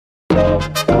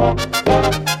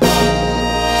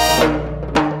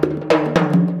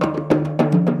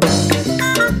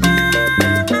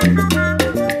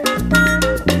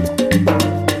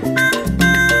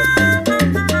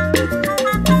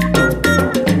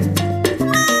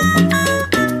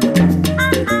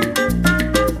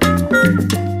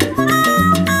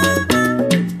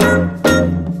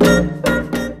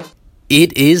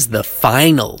It is the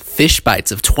final Fish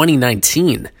Bites of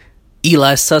 2019.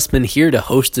 Eli Sussman here to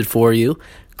host it for you.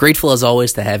 Grateful as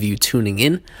always to have you tuning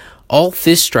in. All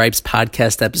Fish Stripes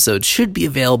podcast episodes should be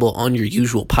available on your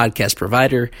usual podcast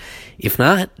provider. If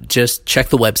not, just check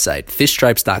the website.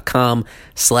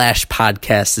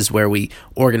 fishstripes.com/podcast is where we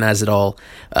organize it all.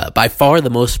 By far the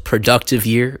most productive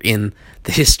year in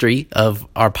the history of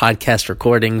our podcast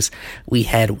recordings. We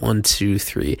had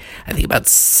about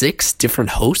 6 different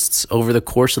hosts over the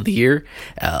course of the year.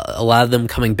 A lot of them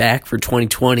coming back for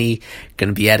 2020. Going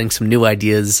to be adding some new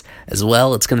ideas as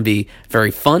well. It's going to be very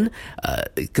fun,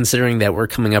 considering that we're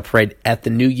coming up right at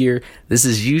the new year. This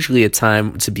is usually a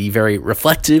time to be very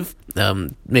reflective,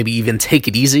 maybe even take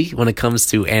it easy when it comes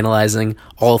to analyzing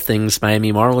all things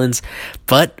Miami Marlins.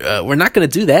 But we're not going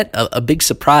to do that. A big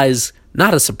surprise,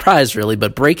 not a surprise really,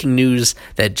 but breaking news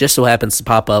that just so happens to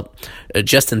pop up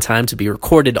just in time to be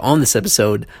recorded on this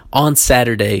episode on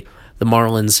Saturday. The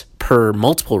Marlins, per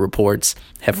multiple reports,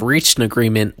 have reached an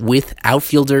agreement with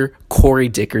outfielder Corey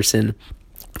Dickerson,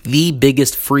 the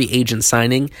biggest free agent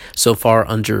signing so far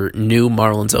under new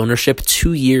Marlins ownership.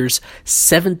 2 years,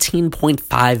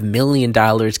 $17.5 million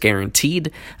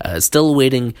guaranteed. Still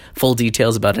awaiting full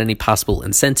details about any possible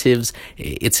incentives.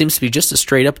 It seems to be just a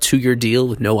straight-up 2-year deal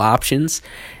with no options.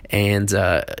 And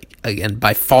again,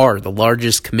 by far the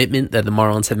largest commitment that the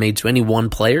Marlins have made to any one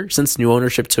player since new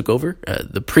ownership took over.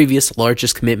 The previous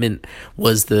largest commitment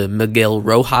was the Miguel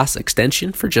Rojas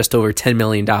extension for just over $10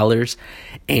 million.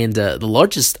 And the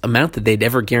largest amount that they'd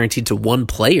ever guaranteed to one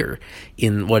player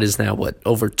in what is now,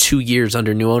 over 2 years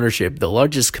under new ownership. The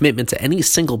largest commitment to any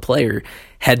single player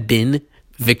had been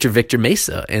Victor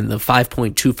Mesa and the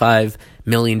 $5.25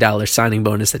 million signing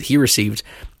bonus that he received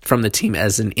from the team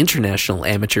as an international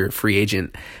amateur free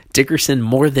agent. Dickerson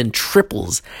more than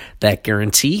triples that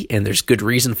guarantee, and there's good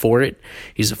reason for it.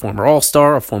 He's a former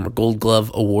All-Star, a former Gold Glove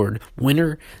Award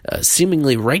winner,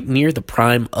 seemingly right near the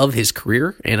prime of his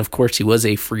career, and of course he was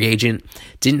a free agent,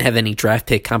 didn't have any draft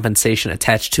pick compensation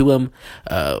attached to him.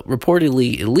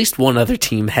 Reportedly, at least one other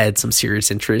team had some serious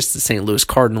interest, the St. Louis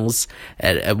Cardinals,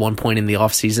 at one point in the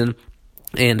offseason.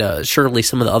 And surely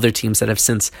some of the other teams that have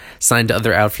since signed to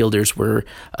other outfielders were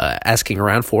asking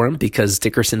around for him, because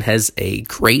Dickerson has a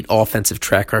great offensive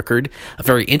track record, a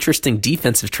very interesting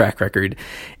defensive track record,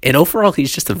 and overall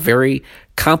he's just a very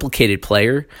complicated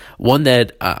player, one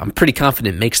that I'm pretty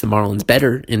confident makes the Marlins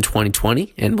better in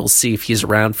 2020, and we'll see if he's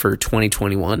around for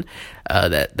 2021.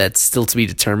 That's still to be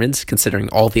determined, considering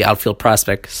all the outfield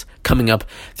prospects coming up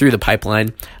through the pipeline.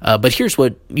 But here's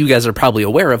what you guys are probably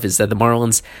aware of, is that the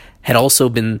Marlins had also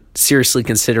been seriously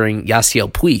considering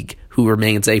Yasiel Puig, who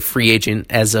remains a free agent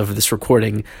as of this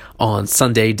recording on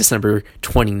Sunday, December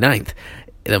 29th.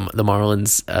 The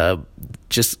Marlins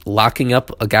just locking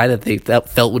up a guy that they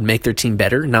felt would make their team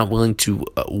better, not willing to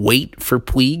wait for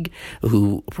Puig,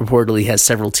 who reportedly has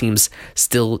several teams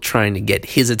still trying to get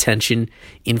his attention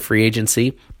in free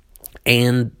agency.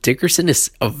 And Dickerson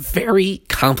is a very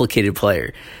complicated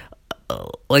player.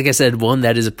 Like I said, one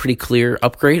that is a pretty clear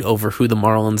upgrade over who the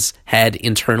Marlins had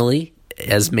internally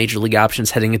as major league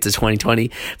options heading into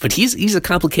 2020. But he's a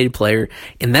complicated player,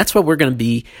 and that's what we're going to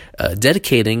be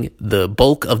dedicating the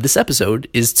bulk of this episode,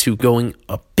 is to going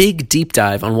a big deep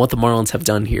dive on what the Marlins have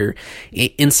done here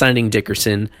in signing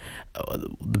Dickerson,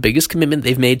 the biggest commitment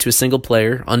they've made to a single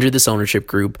player under this ownership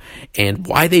group, and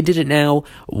why they did it now,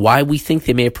 why we think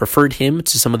they may have preferred him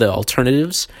to some of the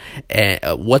alternatives,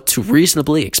 what to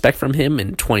reasonably expect from him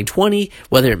in 2020,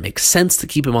 whether it makes sense to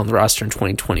keep him on the roster in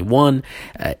 2021,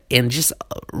 and just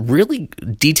a really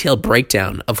detailed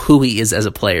breakdown of who he is as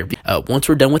a player. Once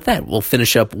we're done with that, we'll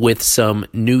finish up with some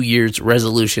New Year's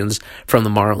resolutions from the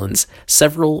Marlins.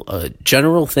 Several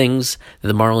general things that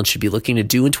the Marlins should be looking to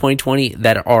do in 2020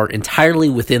 that are entirely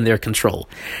within their control.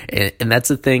 And that's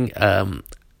the thing.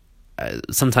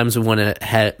 Sometimes we want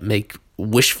to make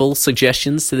wishful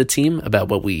suggestions to the team about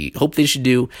what we hope they should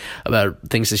do, about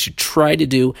things they should try to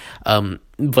do.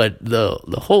 But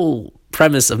the whole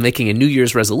premise of making a New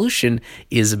Year's resolution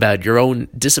is about your own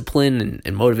discipline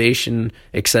and motivation,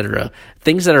 etc.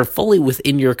 Things that are fully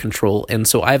within your control. And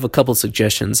so I have a couple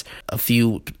suggestions, a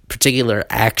few particular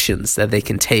actions that they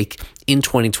can take in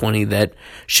 2020 that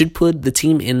should put the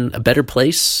team in a better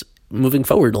place moving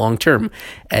forward long term,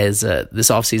 as this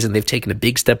offseason they've taken a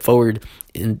big step forward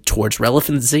towards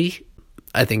relevancy.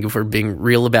 I think if we're being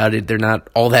real about it, they're not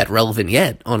all that relevant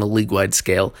yet on a league-wide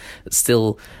scale.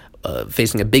 Still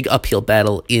facing a big uphill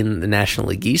battle in the National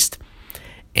League East.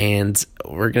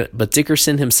 But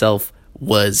Dickerson himself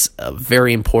was a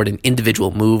very important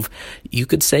individual move. You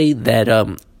could say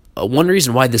that one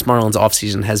reason why this Marlins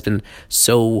offseason has been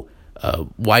so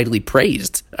widely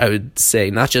praised, I would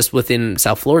say, not just within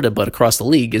South Florida, but across the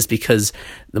league, is because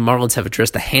the Marlins have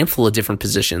addressed a handful of different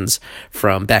positions,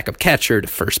 from backup catcher to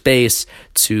first base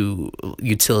to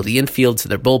utility infield to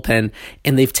their bullpen,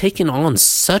 and they've taken on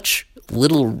such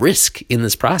little risk in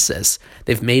this process.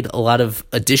 They've made a lot of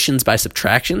additions by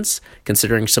subtractions,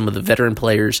 considering some of the veteran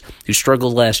players who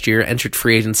struggled last year, entered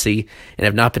free agency, and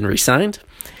have not been re-signed.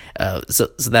 So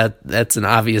that's an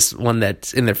obvious one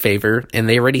that's in their favor, and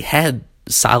they already had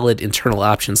solid internal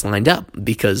options lined up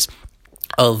because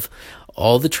of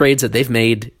all the trades that they've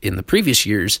made in the previous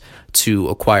years to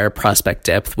acquire prospect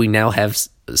depth. We now have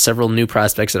several new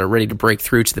prospects that are ready to break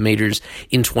through to the majors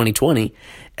in 2020,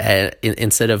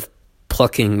 instead of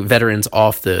plucking veterans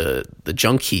off the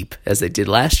junk heap as they did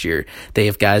last year. They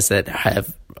have guys that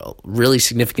have really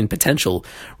significant potential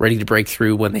ready to break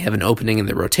through when they have an opening in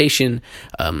their rotation.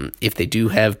 If they do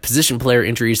have position player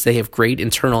injuries, they have great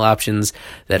internal options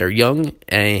that are young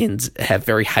and have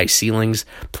very high ceilings,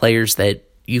 players that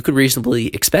you could reasonably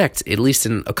expect, at least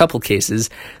in a couple cases,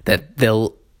 that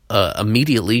they'll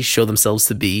immediately show themselves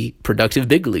to be productive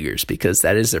big leaguers, because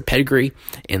that is their pedigree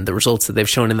and the results that they've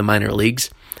shown in the minor leagues.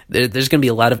 There's going to be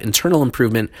a lot of internal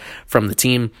improvement from the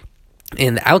team,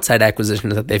 and the outside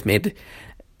acquisitions that they've made,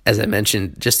 as I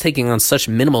mentioned, just taking on such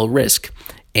minimal risk.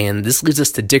 And this leads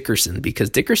us to Dickerson, because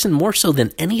Dickerson, more so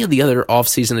than any of the other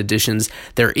offseason additions,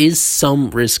 there is some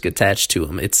risk attached to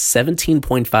him. It's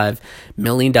 $17.5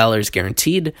 million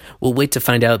guaranteed. We'll wait to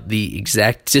find out the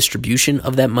exact distribution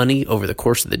of that money over the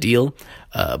course of the deal.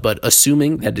 But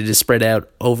assuming that it is spread out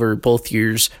over both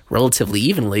years relatively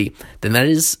evenly, then that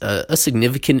is a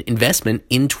significant investment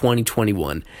in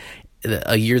 2021.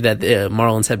 A year that the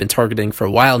Marlins have been targeting for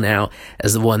a while now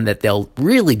as the one that they'll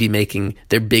really be making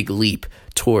their big leap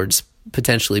towards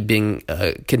potentially being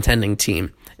a contending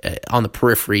team on the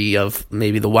periphery of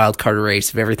maybe the wild card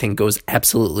race if everything goes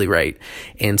absolutely right.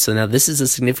 And so now this is a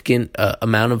significant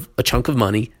amount of a chunk of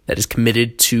money that is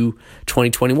committed to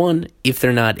 2021 if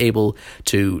they're not able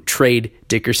to trade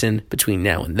Dickerson between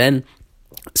now and then.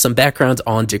 Some background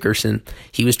on Dickerson: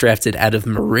 he was drafted out of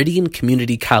Meridian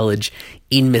Community College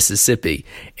in Mississippi,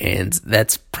 and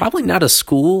that's probably not a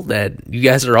school that you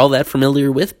guys are all that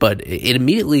familiar with, but it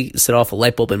immediately set off a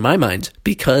light bulb in my mind,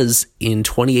 because in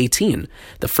 2018,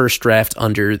 the first draft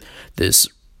under this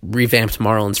revamped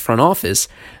Marlins front office,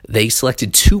 they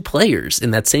selected two players in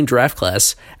that same draft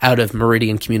class out of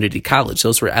Meridian Community College.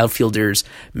 Those were outfielders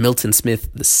Milton Smith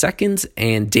II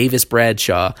and Davis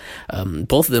Bradshaw.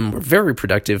 Both of them were very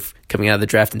productive coming out of the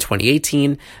draft in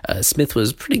 2018. Smith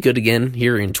was pretty good again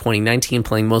here in 2019,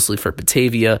 playing mostly for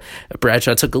Batavia.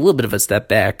 Bradshaw took a little bit of a step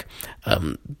back,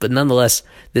 but nonetheless,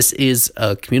 this is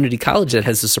a community college that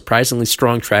has a surprisingly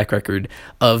strong track record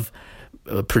of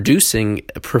producing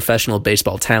professional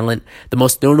baseball talent. The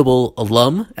most notable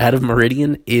alum out of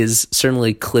Meridian is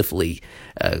certainly Cliff Lee.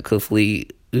 Cliff Lee,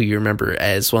 who you remember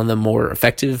as one of the more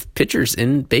effective pitchers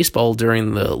in baseball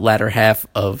during the latter half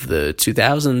of the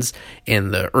 2000s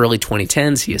and the early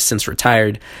 2010s. He has since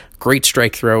retired. Great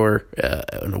strike thrower,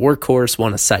 a workhorse,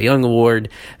 won a Cy Young Award,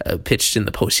 pitched in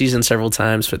the postseason several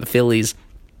times for the Phillies.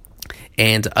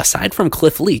 And aside from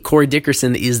Cliff Lee, Corey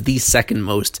Dickerson is the second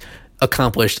most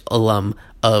accomplished alum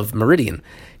of Meridian.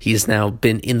 He's now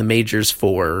been in the majors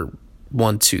for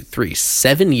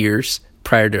 7 years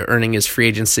prior to earning his free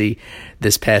agency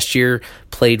this past year.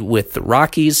 Played with the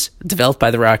Rockies, developed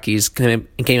by the Rockies, came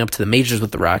up to the majors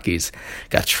with the Rockies,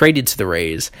 got traded to the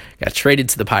Rays, got traded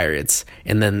to the Pirates,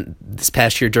 and then this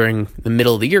past year during the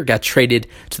middle of the year got traded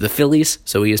to the Phillies.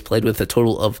 So he has played with a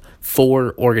total of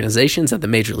 4 organizations at the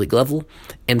major league level,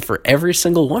 and for every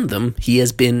single one of them, he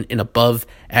has been an above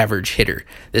average hitter.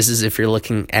 This is if you're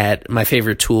looking at, my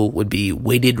favorite tool would be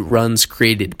weighted runs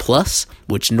created plus,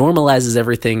 which normalizes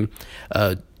everything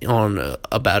on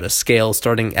about a scale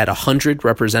starting at 100,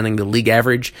 representing the league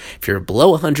average. If you're below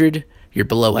 100, you're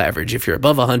below average. If you're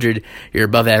above 100, you're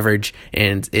above average,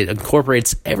 and it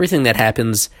incorporates everything that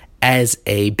happens as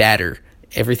a batter,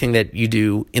 everything that you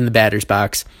do in the batter's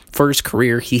box. For his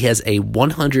career, he has a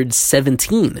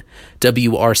 117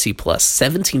 WRC plus,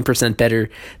 17% better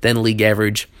than league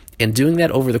average, and doing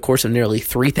that over the course of nearly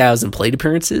 3,000 plate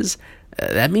appearances,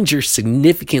 that means you're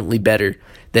significantly better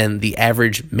than the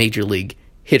average major league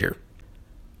hitter.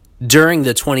 During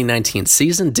the 2019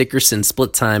 season, Dickerson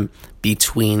split time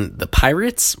between the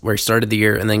Pirates, where he started the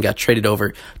year, and then got traded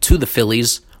over to the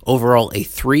Phillies. Overall, a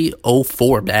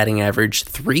 .304 batting average,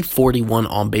 .341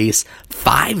 on base,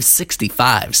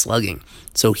 .565 slugging.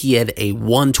 So he had a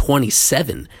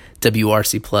 127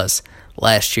 WRC plus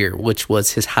last year, which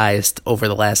was his highest over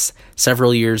the last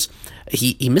several years.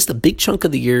 He missed a big chunk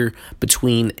of the year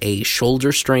between a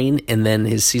shoulder strain and then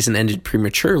his season ended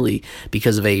prematurely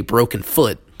because of a broken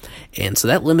foot. And so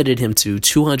that limited him to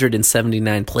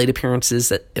 279 plate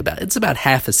appearances. It's about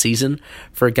half a season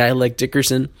for a guy like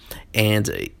Dickerson.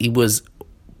 And he was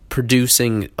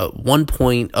producing a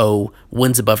 1.0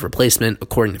 wins above replacement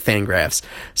according to Fangraphs.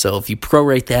 So if you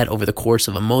prorate that over the course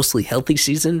of a mostly healthy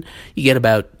season, you get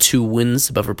about 2 wins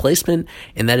above replacement,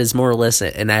 and that is more or less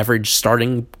an average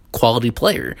starting quality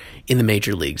player in the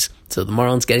major leagues. So the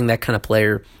Marlins getting that kind of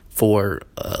player for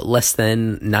less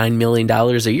than $9 million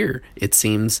a year, it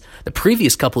seems. The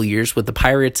previous couple years with the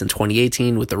Pirates in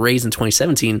 2018, with the Rays in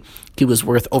 2017, he was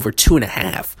worth over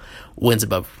 2.5 wins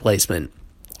above replacement.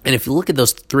 And if you look at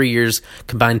those 3 years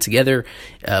combined together,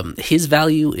 his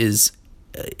value is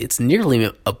it's nearly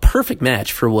a perfect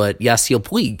match for what Yasiel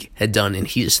Puig had done in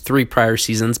his 3 prior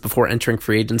seasons before entering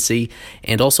free agency,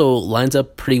 and also lines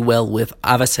up pretty well with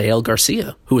Avisail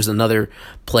Garcia, who is another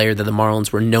player that the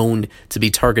Marlins were known to be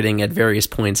targeting at various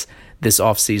points this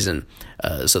offseason.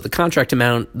 So the contract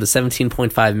amount, the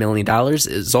 $17.5 million,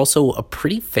 is also a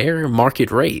pretty fair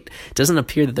market rate. It doesn't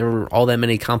appear that there were all that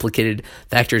many complicated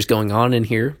factors going on in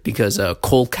here because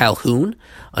Cole Calhoun,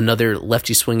 another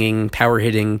lefty-swinging,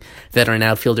 power-hitting veteran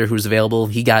outfielder who's available,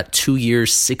 he got 2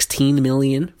 years, $16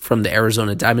 million from the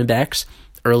Arizona Diamondbacks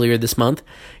earlier this month.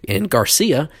 And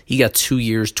Garcia, he got 2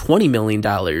 years, $20 million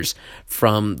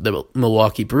from the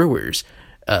Milwaukee Brewers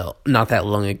not that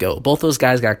long ago. Both those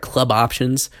guys got club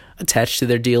options attached to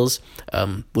their deals,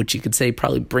 which you could say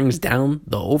probably brings down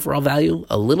the overall value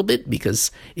a little bit,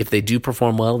 because if they do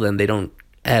perform well, then they don't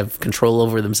have control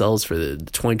over themselves for the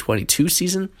 2022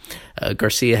 season.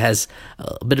 Garcia has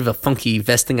a bit of a funky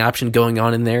vesting option going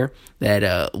on in there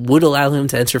that would allow him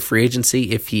to enter free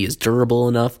agency if he is durable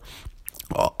enough.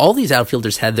 All these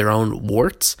outfielders had their own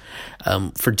warts.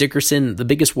 For Dickerson, the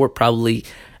biggest wart probably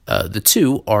the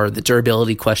two are the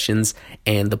durability questions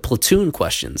and the platoon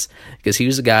questions, because he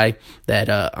was a guy that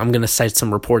I'm going to cite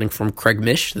some reporting from Craig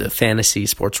Mish, the fantasy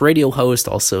sports radio host,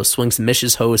 also Swings and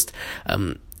Mish's host.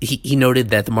 He noted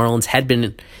that the Marlins had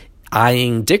been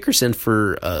eyeing Dickerson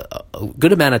for a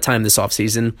good amount of time this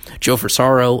offseason. Joe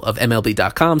Frisaro of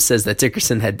MLB.com says that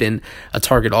Dickerson had been a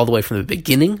target all the way from the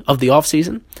beginning of the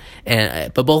offseason,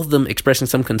 but both of them expressing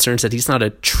some concerns that he's not a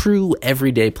true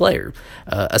everyday player.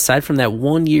 Aside from that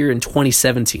 1 year in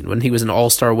 2017 when he was an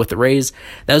all-star with the Rays,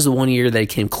 that was the 1 year that he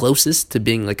came closest to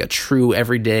being like a true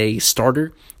everyday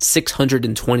starter.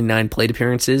 629 plate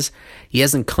appearances. He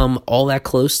hasn't come all that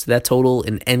close to that total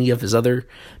in any of his other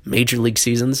major league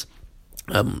seasons.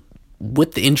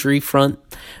 With the injury front,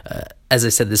 as I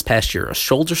said this past year, a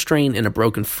shoulder strain and a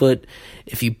broken foot.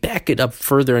 If you back it up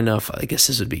further enough, I guess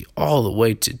this would be all the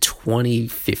way to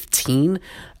 2015,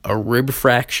 a rib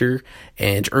fracture,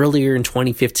 and earlier in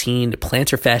 2015,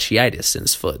 plantar fasciitis in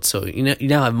his foot. So you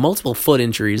now have multiple foot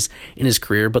injuries in his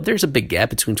career, but there's a big gap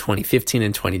between 2015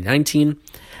 and 2019.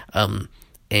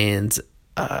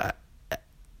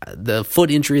 The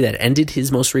foot injury that ended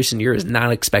his most recent year is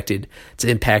not expected to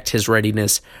impact his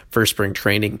readiness for spring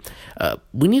training.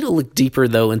 We need to look deeper,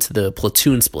 though, into the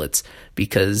platoon splits,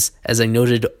 because, as I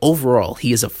noted, overall,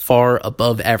 he is a far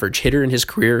above average hitter in his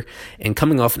career, and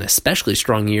coming off an especially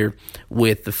strong year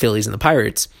with the Phillies and the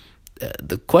Pirates.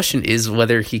 The question is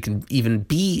whether he can even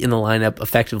be in the lineup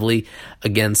effectively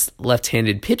against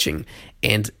left-handed pitching.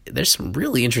 And there's some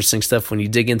really interesting stuff when you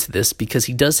dig into this, because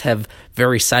he does have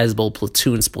very sizable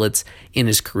platoon splits in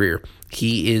his career.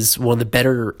 He is one of the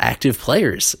better active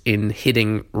players in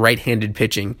hitting right-handed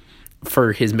pitching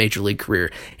for his major league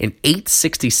career. An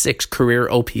 .866 career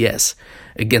OPS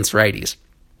against righties.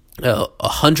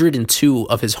 102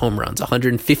 of his home runs,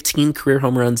 115 career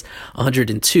home runs,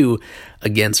 102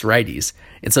 against righties.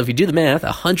 And so if you do the math,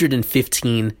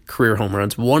 115 career home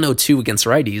runs, 102 against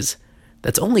righties,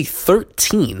 that's only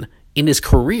 13 in his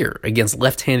career against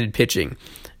left-handed pitching.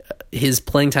 His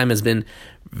playing time has been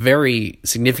very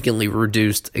significantly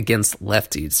reduced against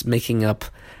lefties, making up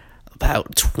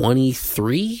about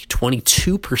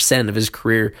 22% of his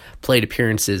career plate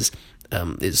appearances.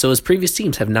 So his previous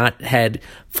teams have not had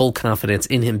full confidence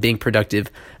in him being productive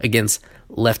against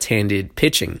left-handed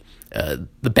pitching.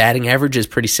 The batting average is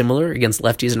pretty similar against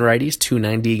lefties and righties,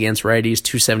 290 against righties,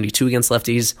 272 against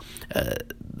lefties.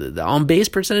 The on-base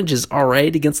percentage is all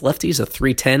right against lefties, a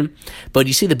 310, but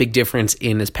you see the big difference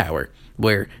in his power,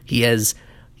 where he has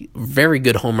very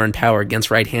good home run power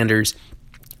against right-handers,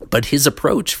 but his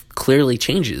approach clearly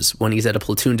changes when he's at a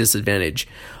platoon disadvantage.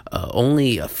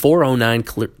 Only a 409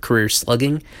 career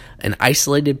slugging, an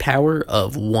isolated power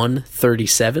of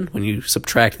 137 when you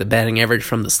subtract the batting average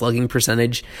from the slugging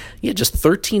percentage. Just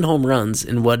 13 home runs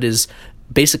in what is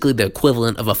basically the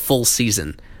equivalent of a full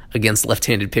season against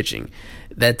left-handed pitching.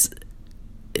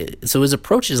 So his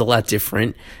approach is a lot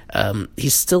different.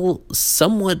 He's still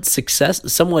somewhat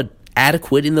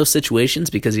adequate in those situations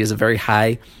because he has a very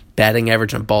high batting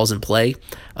average on balls in play.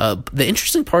 The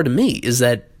interesting part to me is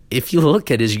that if you look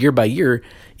at his year by year,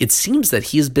 it seems that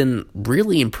he has been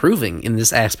really improving in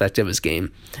this aspect of his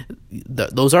game.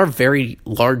 Those are very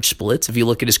large splits if you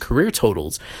look at his career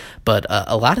totals, but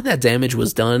a lot of that damage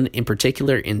was done in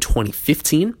particular in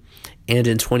 2015 and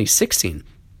in 2016.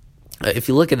 If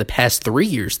you look at the past 3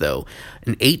 years, though,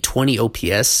 an 820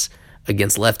 OPS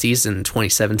against lefties in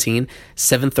 2017,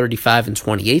 735 in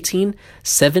 2018,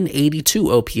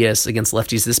 782 OPS against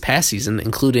lefties this past season,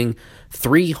 including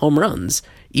 3 home runs,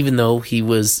 even though he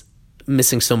was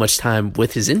missing so much time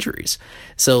with his injuries.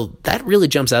 So that really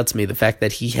jumps out to me, the fact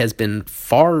that he has been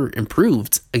far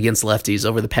improved against lefties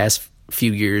over the past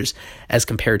few years as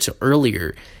compared to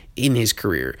earlier in his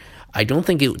career. I don't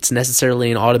think it's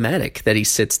necessarily an automatic that he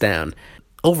sits down.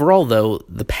 Overall, though,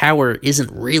 the power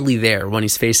isn't really there when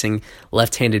he's facing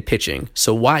left-handed pitching.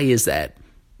 So why is that?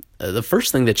 The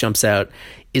first thing that jumps out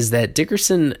is that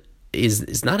Dickerson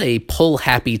is not a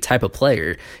pull-happy type of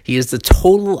player. He is the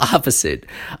total opposite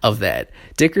of that.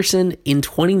 Dickerson, in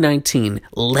 2019,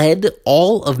 led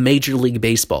all of Major League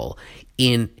Baseball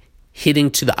in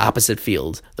hitting to the opposite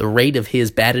field, the rate of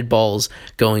his batted balls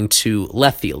going to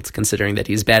left field, considering that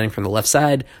he's batting from the left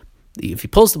side. If he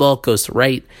pulls the ball, it goes to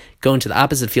right. Going to the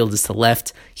opposite field is to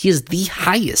left. He is the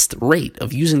highest rate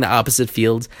of using the opposite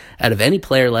field out of any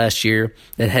player last year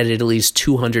that had at least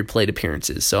 200 plate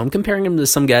appearances. So I'm comparing him to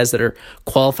some guys that are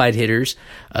qualified hitters,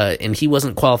 and he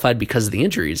wasn't qualified because of the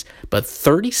injuries, but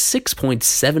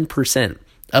 36.7%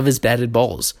 of his batted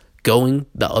balls going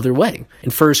the other way.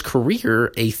 And for his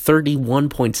career, a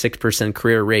 31.6%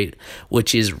 career rate,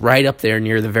 which is right up there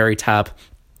near the very top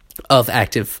of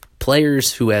active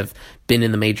players who have been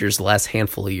in the majors the last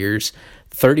handful of years.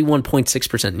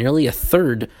 31.6%, nearly a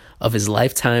third of his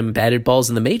lifetime batted balls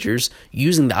in the majors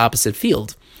using the opposite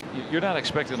field. You're not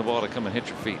expecting the ball to come and hit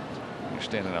your feet when you're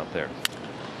standing out there.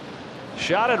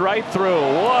 Shot it right through.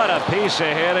 What a piece of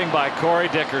hitting by Corey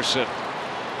Dickerson.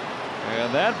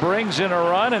 And that brings in a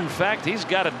run. In fact, he's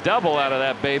got a double out of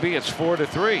that baby. It's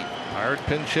 4-3. Pirate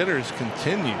pinch hitters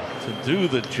continue to do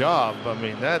the job. I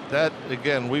mean, that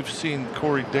again, we've seen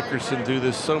Corey Dickerson do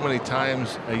this so many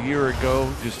times a year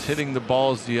ago, just hitting the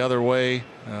balls the other way.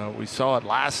 We saw it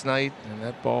last night, and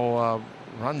that ball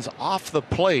runs off the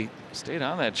plate. Stayed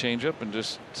on that changeup and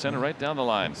just sent it right down the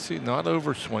line. See, not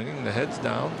over swinging, the head's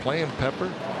down, playing pepper,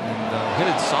 and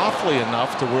hit it softly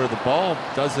enough to where the ball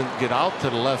doesn't get out to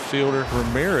the left fielder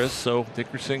Ramirez, so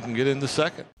Dickerson can get into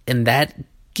second. And that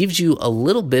gives you a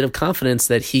little bit of confidence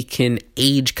that he can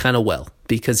age kind of well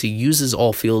because he uses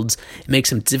all fields. It makes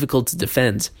him difficult to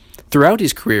defend. Throughout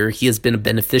his career, he has been a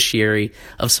beneficiary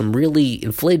of some really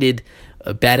inflated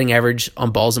batting average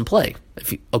on balls in play.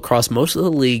 Across most of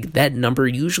the league, that number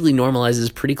usually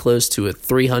normalizes pretty close to a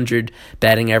 300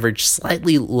 batting average,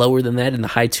 slightly lower than that in the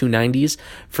high 290s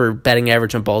for batting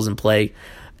average on balls in play.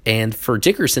 And for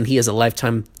Dickerson, he has a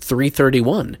lifetime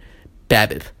 331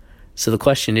 BABIP. So the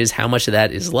question is, how much of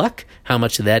that is luck? How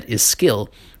much of that is skill?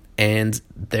 And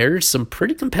there's some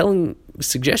pretty compelling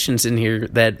suggestions in here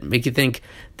that make you think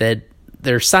that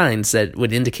there are signs that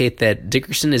would indicate that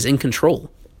Dickerson is in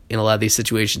control in a lot of these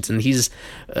situations. And he's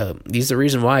the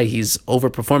reason why he's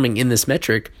overperforming in this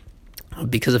metric,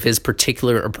 because of his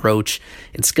particular approach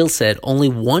and skill set. Only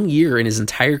 1 year in his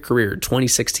entire career,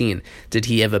 2016, did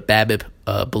he have a BABIP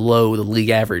below the league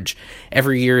average.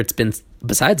 Every year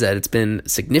besides that, it's been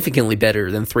significantly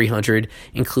better than 300,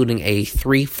 including a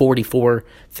 344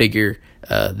 figure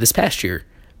this past year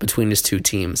between his two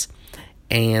teams.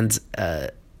 And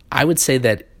I would say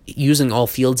that using all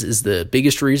fields is the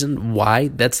biggest reason why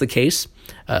that's the case,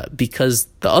 because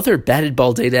the other batted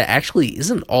ball data actually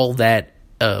isn't all that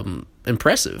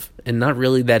impressive and not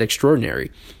really that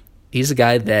extraordinary. He's a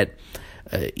guy that,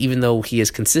 even though he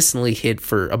has consistently hit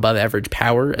for above average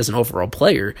power as an overall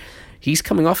player, he's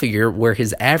coming off a year where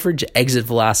his average exit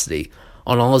velocity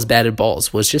on all his batted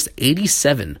balls was just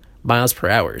 87 miles per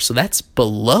hour. So that's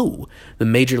below the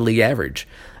major league average.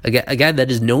 A guy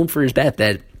that is known for his bat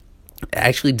that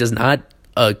actually does not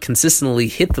consistently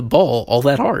hit the ball all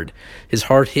that hard. His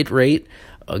hard hit rate,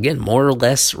 again, more or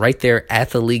less right there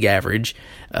at the league average.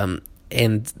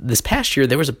 And this past year,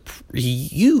 there was a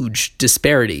huge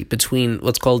disparity between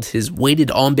what's called his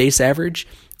weighted on-base average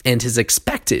and his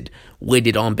expected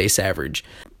weighted on-base average.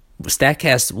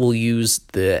 StatCast will use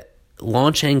the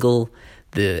launch angle,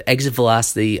 the exit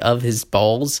velocity of his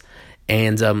balls,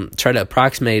 and try to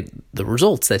approximate the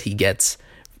results that he gets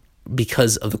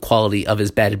because of the quality of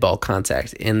his batted ball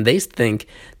contact. And they think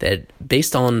that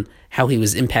based on how he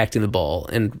was impacting the ball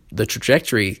and the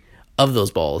trajectory of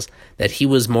those balls, that he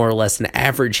was more or less an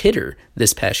average hitter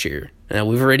this past year. Now,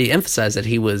 we've already emphasized that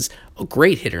he was a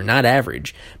great hitter, not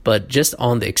average, but just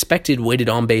on the expected weighted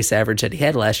on-base average that he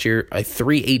had last year, a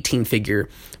 318 figure,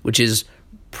 which is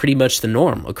pretty much the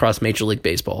norm across Major League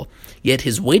Baseball. Yet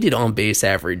his weighted on-base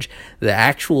average, the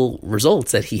actual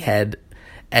results that he had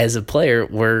as a player,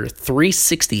 were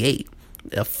 368,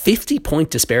 a 50-point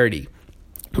disparity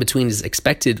between his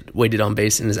expected weighted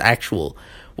on-base and his actual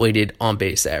weighted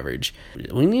on-base average.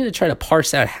 We need to try to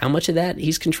parse out how much of that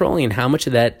he's controlling and how much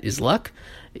of that is luck.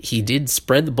 He did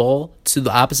spread the ball to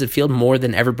the opposite field more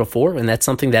than ever before, and that's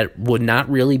something that would not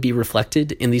really be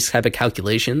reflected in these type of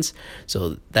calculations.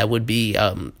 So that would be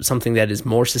something that is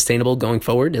more sustainable going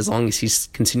forward as long as he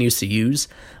continues to use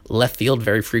left field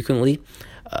very frequently.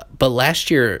 But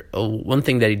last year, one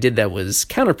thing that he did that was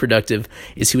counterproductive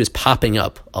is he was popping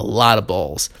up a lot of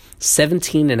balls.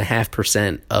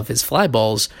 17.5% of his fly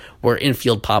balls were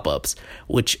infield pop-ups,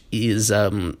 which is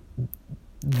the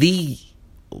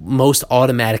most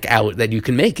automatic out that you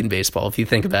can make in baseball, if you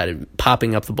think about it,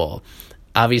 popping up the ball.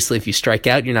 Obviously, if you strike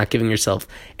out, you're not giving yourself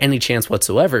any chance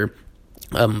whatsoever.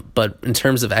 But in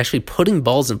terms of actually putting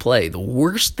balls in play, the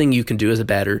worst thing you can do as a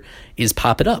batter is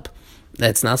pop it up.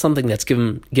 That's not something that's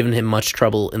given him much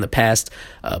trouble in the past,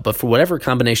 but for whatever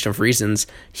combination of reasons,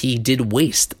 he did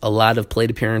waste a lot of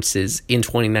plate appearances in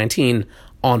 2019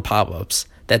 on pop-ups.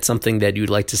 That's something that you'd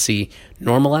like to see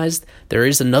normalized. There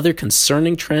is another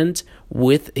concerning trend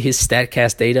with his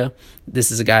StatCast data.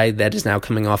 This is a guy that is now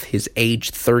coming off his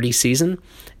age 30 season,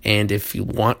 and if you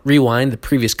rewind the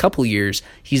previous couple years,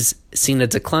 he's seen a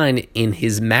decline in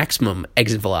his maximum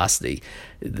exit velocity.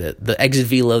 The exit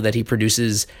velo that he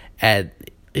produces at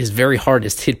his very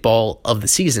hardest hit ball of the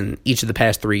season each of the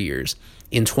past 3 years.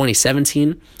 In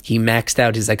 2017, he maxed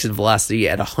out his exit velocity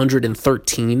at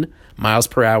 113 miles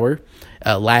per hour.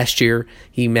 Last year,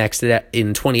 he maxed it out.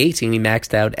 In 2018, he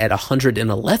maxed out at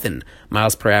 111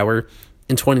 miles per hour.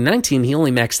 In 2019, he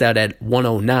only maxed out at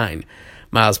 109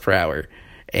 miles per hour.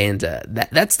 And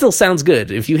that still sounds good.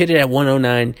 If you hit it at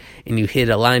 109 and you hit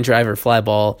a line drive or fly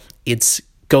ball, it's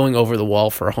going over the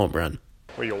wall for a home run.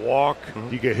 Where you walk,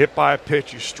 you get hit by a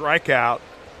pitch, you strike out,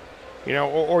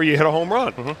 or you hit a home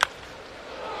run.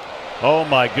 Mm-hmm. Oh,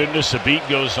 my goodness, the beat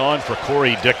goes on for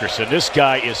Corey Dickerson. This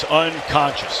guy is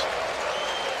unconscious.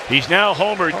 He's now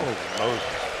homered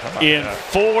in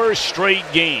 4 straight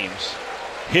games,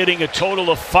 hitting a total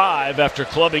of 5 after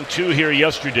clubbing 2 here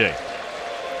yesterday.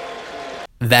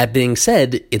 That being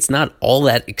said, it's not all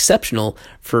that exceptional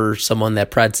for someone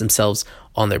that prides themselves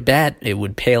on their bat. It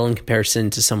would pale in comparison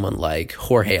to someone like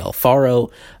Jorge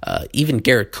Alfaro. Even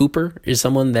Garrett Cooper is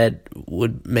someone that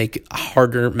would make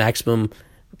harder maximum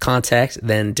contact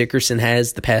than Dickerson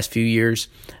has the past few years.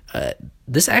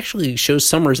 This actually shows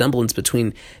some resemblance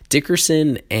between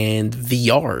Dickerson and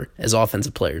VR as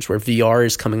offensive players, where VR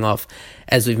is coming off,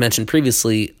 as we've mentioned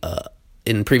previously,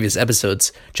 in previous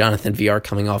episodes, Jonathan VR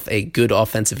coming off a good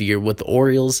offensive year with the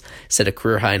Orioles, set a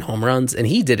career high in home runs, and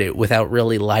he did it without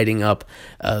really lighting up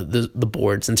the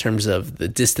boards in terms of the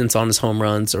distance on his home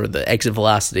runs or the exit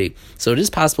velocity. So it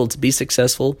is possible to be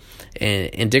successful,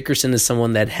 and Dickerson is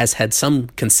someone that has had some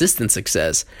consistent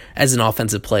success as an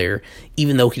offensive player,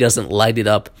 even though he doesn't light it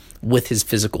up with his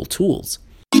physical tools.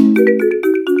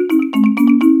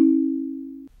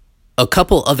 A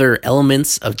couple other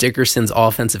elements of Dickerson's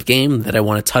offensive game that I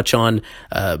want to touch on,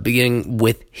 beginning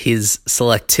with his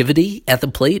selectivity at the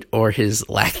plate, or his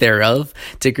lack thereof.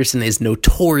 Dickerson is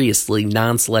notoriously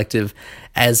non-selective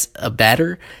as a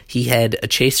batter. He had a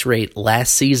chase rate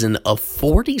last season of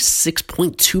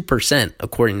 46.2%,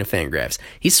 according to Fangraphs.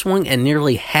 He swung at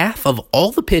nearly half of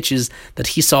all the pitches that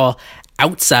he saw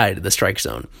outside the strike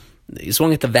zone. He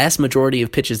swung at the vast majority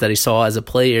of pitches that he saw as a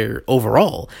player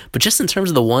overall, but just in terms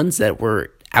of the ones that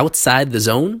were outside the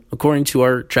zone, according to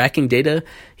our tracking data,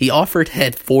 he offered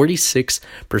at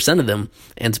 46% of them.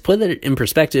 And to put that in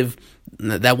perspective,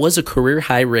 that was a career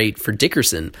high rate for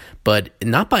Dickerson, but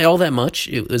not by all that much.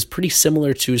 It was pretty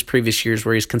similar to his previous years,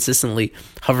 where he's consistently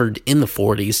hovered in the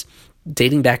 40s,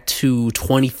 dating back to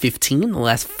 2015, the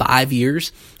last 5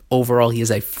 years. overall. He has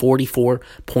a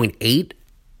 44.8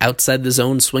 outside the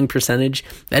zone swing percentage.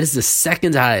 That is the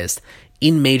second highest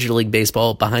in Major League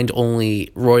Baseball, behind only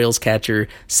Royals catcher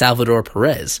Salvador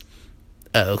Perez,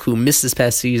 who missed this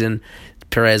past season.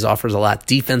 Perez offers a lot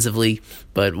defensively,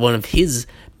 but one of his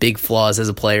big flaws as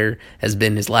a player has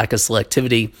been his lack of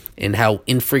selectivity and how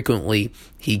infrequently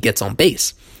he gets on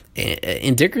base.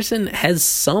 And Dickerson has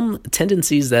some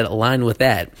tendencies that align with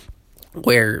that,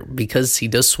 where because he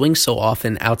does swing so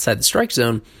often outside the strike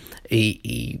zone,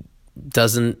 he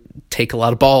doesn't take a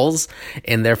lot of balls,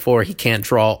 and therefore he can't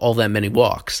draw all that many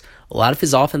walks. A lot of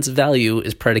his offensive value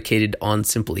is predicated on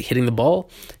simply hitting the ball,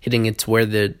 hitting it to where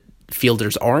the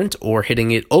fielders aren't, or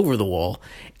hitting it over the wall.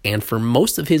 And for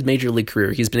most of his major league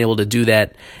career, he's been able to do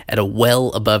that at a well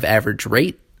above average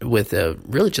rate, with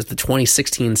really just the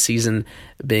 2016 season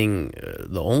being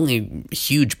the only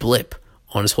huge blip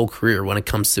on his whole career when it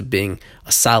comes to being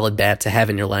a solid bat to have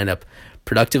in your lineup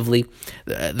productively.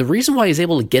 The reason why he's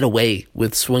able to get away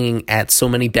with swinging at so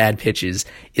many bad pitches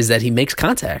is that he makes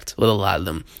contact with a lot of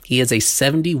them. He has a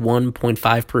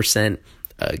 71.5%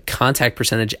 contact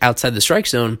percentage outside the strike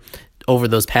zone over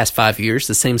those past 5 years,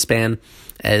 the same span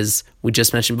as we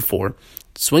just mentioned before,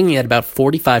 swinging at about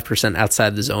 45%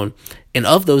 outside the zone, and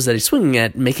of those that he's swinging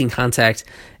at, making contact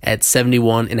at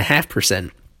 71.5%.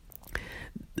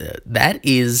 That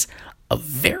is a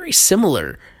very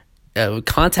similar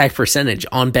contact percentage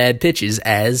on bad pitches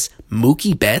as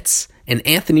Mookie Betts and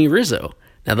Anthony Rizzo.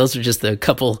 Now, those are just the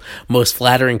couple most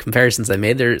flattering comparisons I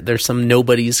made. There's some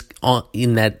nobodies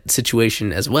in that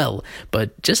situation as well,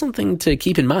 but just something to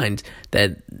keep in mind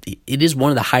that it is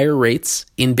one of the higher rates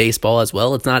in baseball as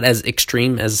well. It's not as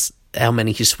extreme as how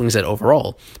many he swings at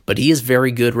overall, but he is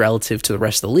very good relative to the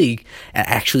rest of the league at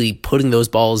actually putting those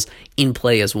balls in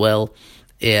play as well,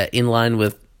 in line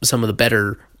with some of the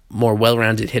better, more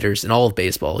well-rounded hitters in all of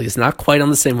baseball. He's not quite on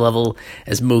the same level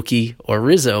as Mookie or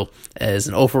Rizzo as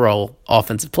an overall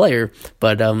offensive player,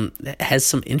 but has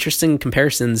some interesting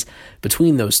comparisons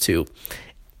between those two.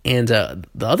 And the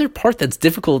other part that's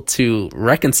difficult to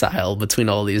reconcile between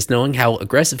all of these, knowing how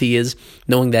aggressive he is,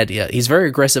 knowing that he's very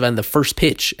aggressive on the first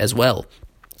pitch as well.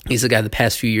 He's the guy the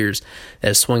past few years that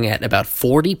has swung at about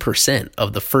 40%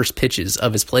 of the first pitches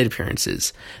of his plate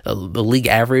appearances. The league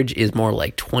average is more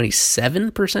like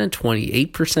 27%,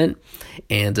 28%,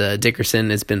 and Dickerson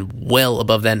has been well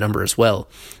above that number as well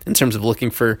in terms of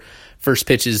looking for first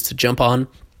pitches to jump on.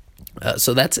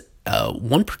 So that's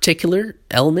one particular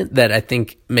element that I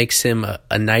think makes him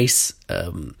a nice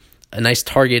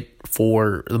target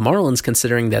for the Marlins,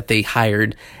 considering that they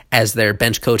hired as their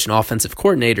bench coach and offensive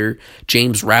coordinator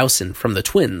James Rowson from the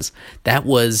Twins. That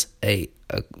was a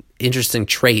interesting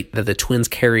trait that the Twins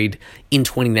carried in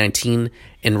 2019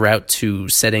 en route to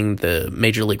setting the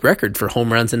major league record for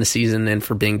home runs in a season and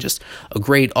for being just a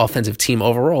great offensive team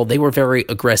overall. They were very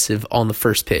aggressive on the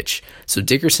first pitch. So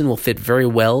Dickerson will fit very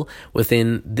well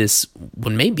within this,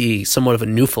 what may be somewhat of a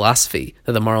new philosophy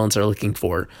that the Marlins are looking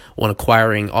for when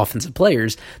acquiring offensive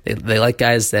players. They like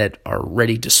guys that are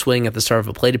ready to swing at the start of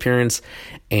a plate appearance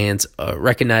and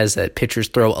recognize that pitchers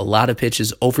throw a lot of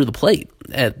pitches over the plate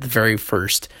at the very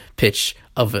first pitch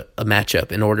of a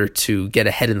matchup in order to get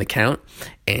ahead in the count.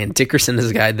 And Dickerson is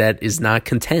a guy that is not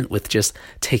content with just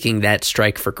taking that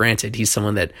strike for granted. He's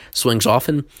someone that swings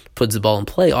often, puts the ball in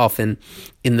play often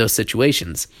in those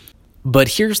situations. But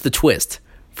here's the twist.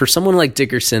 For someone like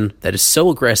Dickerson that is so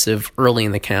aggressive early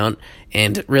in the count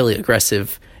and really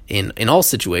aggressive in all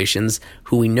situations,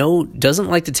 who we know doesn't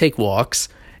like to take walks,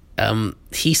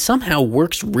 he somehow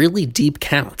works really deep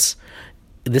counts.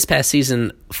 This past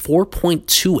season,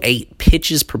 4.28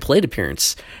 pitches per plate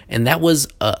appearance. And that was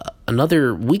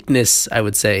another weakness, I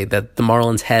would say, that the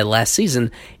Marlins had last season,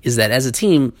 is that as a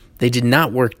team, they did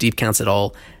not work deep counts at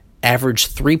all.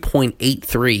 Averaged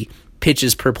 3.83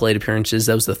 pitches per plate appearances.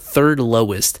 That was the third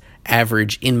lowest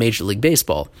average in Major League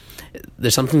Baseball.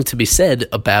 There's something to be said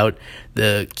about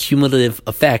the cumulative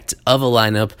effect of a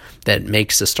lineup that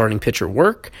makes a starting pitcher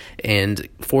work and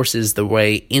forces the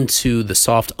way into the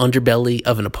soft underbelly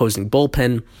of an opposing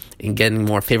bullpen and getting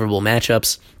more favorable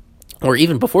matchups. Or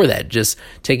even before that, just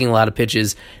taking a lot of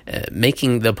pitches,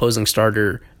 making the opposing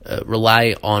starter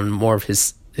rely on more of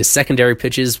his secondary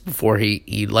pitches before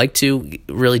he'd like to,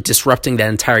 really disrupting that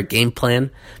entire game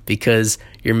plan because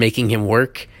you're making him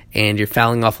work and you're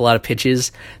fouling off a lot of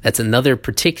pitches. That's another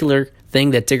particular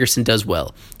thing that Dickerson does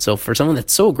well. So for someone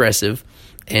that's so aggressive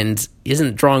and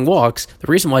isn't drawing walks, the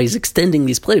reason why he's extending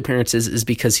these plate appearances is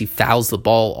because he fouls the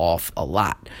ball off a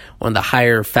lot. One of the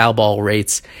higher foul ball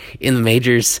rates in the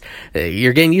majors.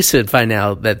 You're getting used to it by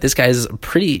now that this guy is a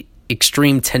pretty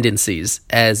extreme tendencies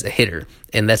as a hitter,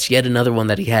 and that's yet another one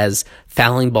that he has,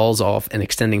 fouling balls off and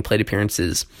extending plate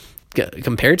appearances.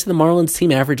 Compared to the Marlins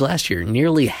team average last year,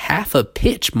 nearly half a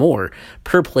pitch more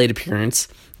per plate appearance.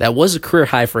 That was a career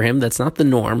high for him. That's not the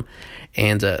norm.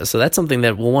 And so that's something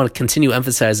that we'll want to continue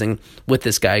emphasizing with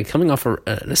this guy, coming off an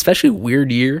especially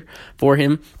weird year for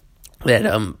him. That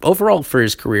overall for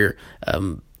his career,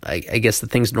 I guess the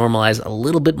things normalize a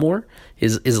little bit more.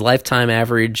 His lifetime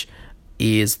average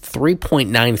is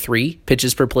 3.93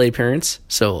 pitches per plate appearance,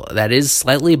 so that is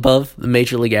slightly above the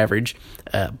major league average,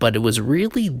 but it was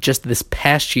really just this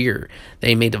past year that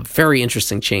he made a very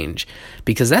interesting change,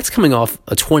 because that's coming off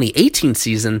a 2018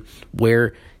 season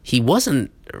where he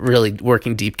wasn't really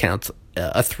working deep counts,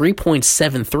 a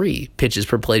 3.73 pitches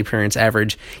per plate appearance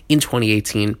average in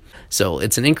 2018. So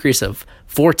it's an increase of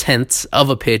 0.4 of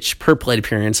a pitch per plate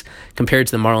appearance compared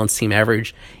to the Marlins team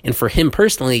average. And for him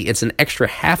personally, it's an extra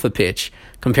half a pitch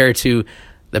compared to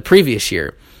the previous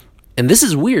year. And this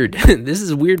is weird. This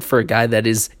is weird for a guy that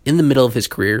is in the middle of his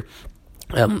career,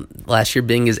 last year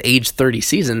being his age 30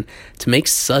 season, to make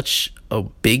such a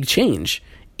big change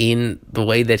in the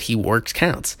way that he works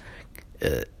counts.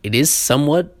 It is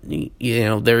somewhat,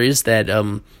 there is that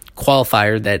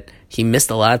qualifier that he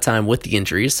missed a lot of time with the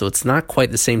injuries, so it's not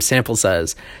quite the same sample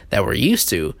size that we're used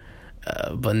to.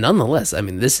 But nonetheless, I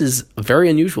mean, this is very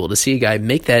unusual to see a guy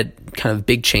make that kind of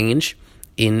big change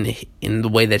in the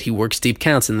way that he works deep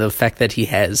counts and the effect that he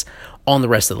has on the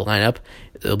rest of the lineup.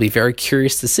 It'll be very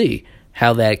curious to see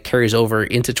how that carries over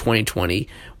into 2020,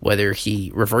 whether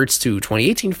he reverts to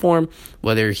 2018 form,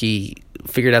 whether he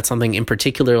figured out something in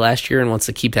particular last year and wants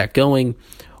to keep that going,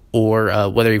 or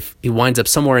whether he winds up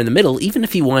somewhere in the middle. Even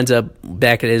if he winds up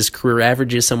back at his career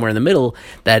averages somewhere in the middle,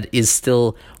 that is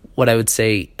still what I would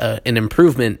say an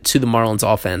improvement to the Marlins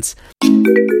offense.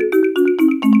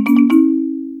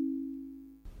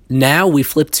 Now we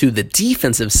flip to the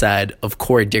defensive side of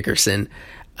Corey Dickerson,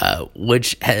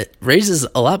 which raises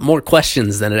a lot more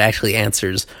questions than it actually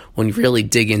answers when you really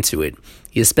dig into it.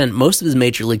 He has spent most of his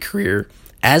major league career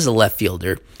as a left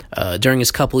fielder. During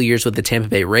his couple of years with the Tampa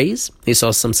Bay Rays, he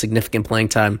saw some significant playing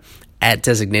time at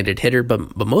designated hitter,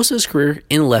 but most of his career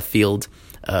in left field.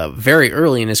 Very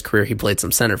early in his career, he played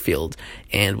some center field,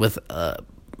 and with a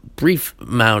brief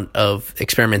amount of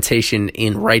experimentation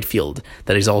in right field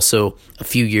that he's also a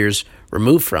few years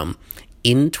removed from.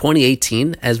 In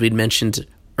 2018, as we'd mentioned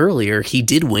earlier, he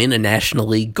did win a National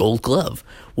League Gold Glove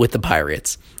with the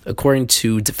Pirates. According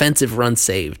to defensive runs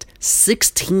saved,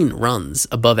 16 runs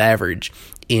above average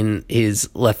in his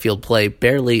left field play,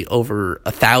 barely over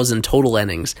 1,000 total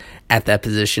innings at that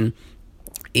position.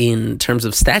 In terms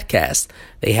of StatCast,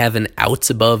 they have an outs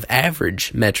above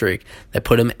average metric that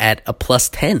put him at a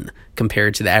 +10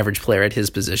 compared to the average player at his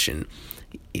position.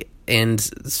 And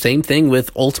same thing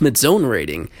with ultimate zone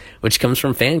rating, which comes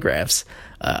from Fangraphs.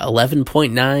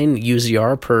 11.9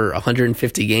 UZR per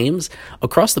 150 games.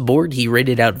 Across the board, he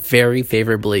rated out very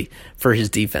favorably for his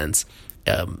defense,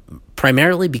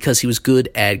 primarily because he was good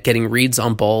at getting reads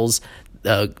on balls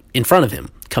in front of him,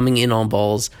 coming in on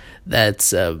balls. That's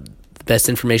the best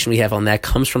information we have on that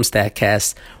comes from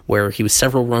StatCast, where he was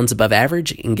several runs above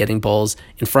average in getting balls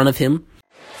in front of him.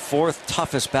 Fourth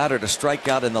toughest batter to strike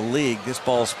out in the league. This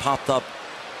ball's popped up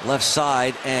left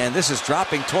side, and this is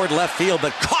dropping toward left field,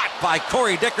 but caught by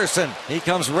Corey Dickerson. He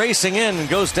comes racing in and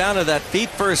goes down to that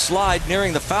feet-first slide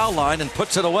nearing the foul line and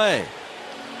puts it away.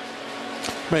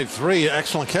 Made 3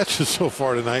 excellent catches so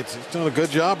far tonight. He's done a good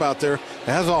job out there,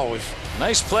 as always.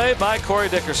 Nice play by Corey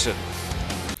Dickerson.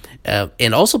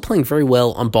 And also playing very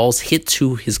well on balls hit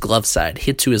to his glove side,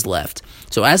 hit to his left.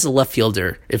 So as a left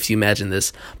fielder, if you imagine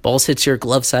this, balls hit to your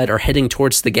glove side are heading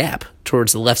towards the gap,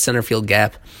 towards the left center field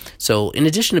gap. So in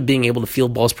addition to being able to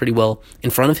field balls pretty well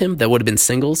in front of him, that would have been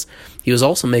singles, he was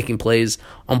also making plays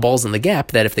on balls in the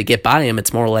gap that if they get by him,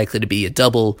 it's more likely to be a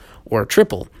double or a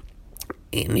triple.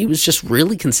 And he was just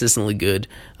really consistently good,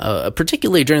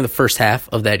 particularly during the first half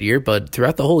of that year, but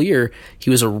throughout the whole year,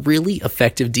 he was a really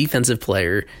effective defensive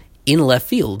player in left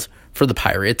field for the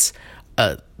Pirates.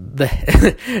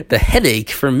 The headache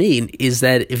for me is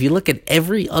that if you look at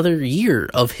every other year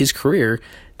of his career,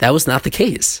 that was not the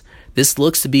case. This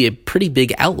looks to be a pretty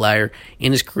big outlier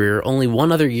in his career. Only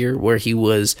one other year where he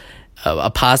was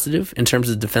a positive in terms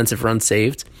of defensive runs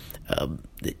saved.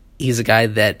 He's a guy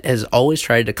that has always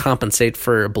tried to compensate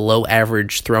for a below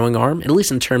average throwing arm, at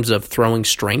least in terms of throwing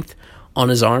strength on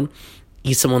his arm.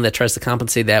 He's someone that tries to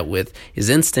compensate that with his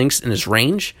instincts and his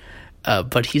range,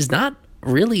 but he's not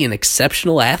really an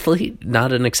exceptional athlete,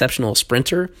 not an exceptional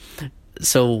sprinter.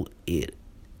 So it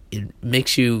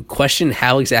makes you question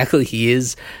how exactly he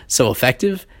is so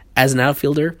effective as an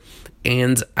outfielder.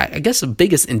 And I guess the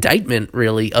biggest indictment,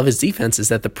 really, of his defense is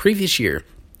that the previous year,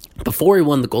 before he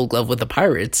won the Gold Glove with the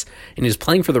Pirates, and he was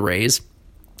playing for the Rays,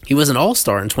 he was an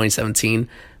all-star in 2017,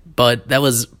 but that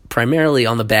was primarily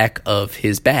on the back of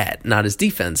his bat, not his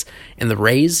defense. And the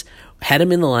Rays had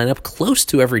him in the lineup close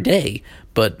to every day,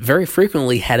 but very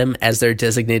frequently had him as their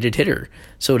designated hitter.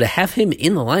 So to have him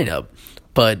in the lineup,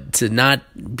 but to not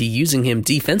be using him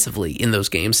defensively in those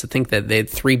games, to think that they had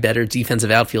 3 better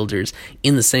defensive outfielders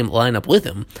in the same lineup with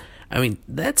him, I mean,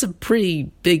 that's a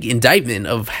pretty big indictment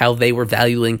of how they were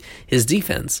valuing his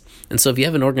defense. And so if you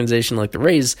have an organization like the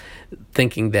Rays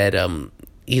thinking that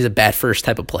he's a bat-first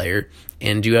type of player,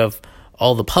 and you have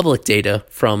all the public data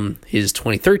from his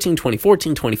 2013,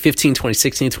 2014, 2015,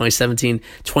 2016, 2017,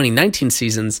 2019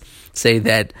 seasons say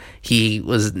that he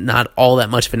was not all that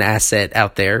much of an asset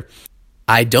out there,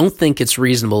 I don't think it's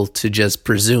reasonable to just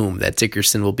presume that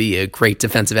Dickerson will be a great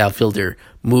defensive outfielder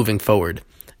moving forward.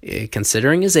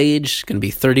 Considering his age, going to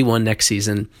be 31 next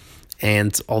season,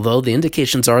 and although the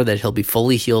indications are that he'll be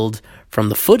fully healed from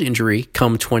the foot injury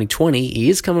come 2020, he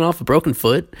is coming off a broken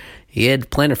foot. He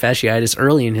had plantar fasciitis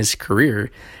early in his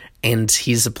career, and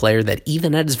he's a player that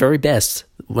even at his very best,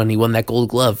 when he won that Gold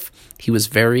Glove, he was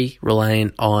very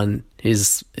reliant on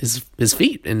his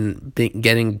feet and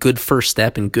getting good first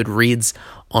step and good reads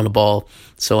on a ball.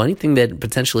 So anything that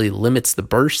potentially limits the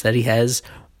burst that he has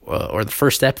or the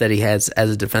first step that he has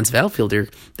as a defensive outfielder,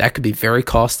 that could be very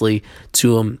costly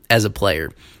to him as a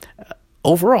player.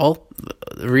 Overall,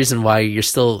 the reason why you're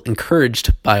still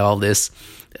encouraged by all this,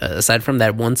 aside from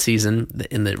that one season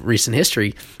in the recent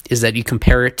history, is that you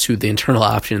compare it to the internal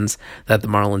options that the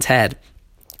Marlins had.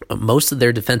 Most of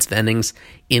their defensive endings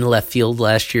in left field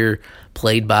last year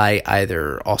played by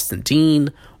either Austin Dean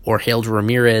or Harold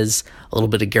Ramirez. A little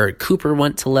bit of Garrett Cooper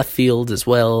went to left field as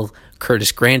well,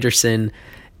 Curtis Granderson,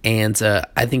 and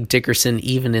I think Dickerson,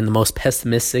 even in the most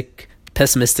pessimistic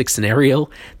scenario,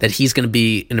 that he's going to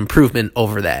be an improvement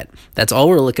over that. That's all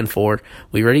we're looking for.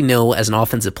 We already know as an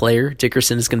offensive player,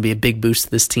 Dickerson is going to be a big boost to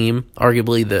this team,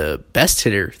 arguably the best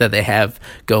hitter that they have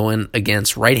going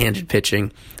against right-handed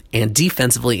pitching, and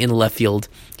defensively in left field,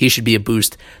 he should be a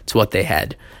boost to what they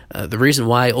had. The reason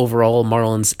why overall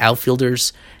Marlins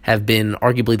outfielders have been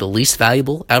arguably the least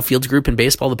valuable outfield group in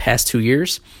baseball the past 2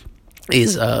 years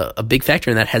is a big factor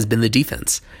in that has been the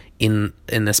defense, and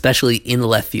especially in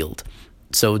left field.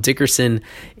 So Dickerson,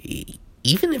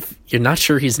 even if you're not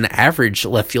sure he's an average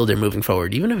left fielder moving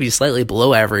forward, even if he's slightly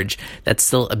below average, that's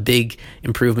still a big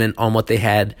improvement on what they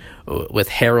had with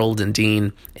Harold and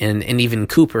Dean and even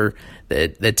Cooper.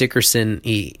 That Dickerson,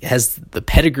 he has the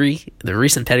pedigree, the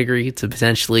recent pedigree, to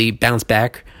potentially bounce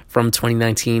back from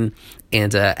 2019,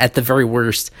 and at the very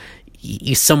worst,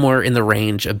 he's somewhere in the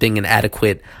range of being an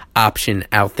adequate option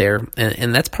out there,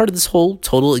 and that's part of this whole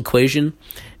total equation.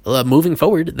 Moving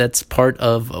forward, that's part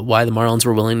of why the Marlins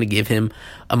were willing to give him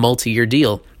a multi-year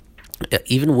deal.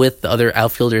 Even with the other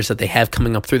outfielders that they have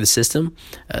coming up through the system,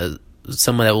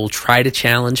 someone that will try to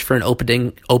challenge for an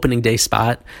opening day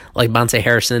spot like Monte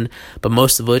Harrison, but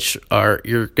most of which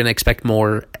you're going to expect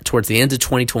more towards the end of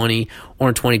 2020 or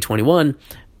in 2021.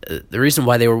 The reason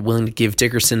why they were willing to give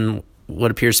Dickerson what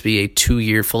appears to be a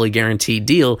 2-year fully guaranteed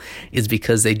deal is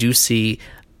because they do see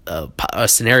a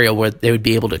scenario where they would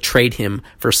be able to trade him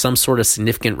for some sort of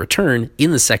significant return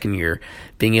in the second year,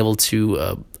 being able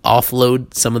to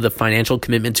offload some of the financial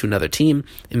commitment to another team,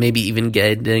 and maybe even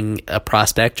getting a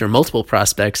prospect or multiple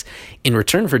prospects in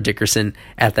return for Dickerson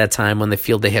at that time when they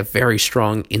feel they have very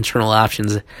strong internal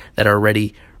options that are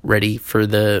ready for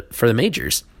the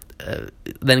majors.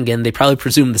 Then again, they probably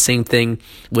presume the same thing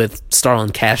with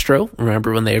Starlin Castro.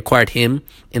 Remember when they acquired him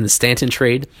in the Stanton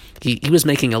trade? He was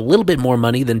making a little bit more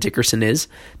money than Dickerson is.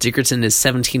 Dickerson is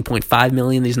 $17.5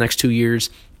 million these next 2 years.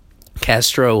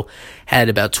 Castro had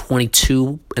about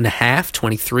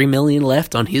 $23 million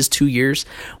left on his 2 years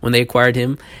when they acquired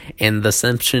him. And the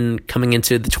assumption coming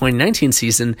into the 2019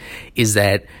 season is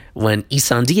that when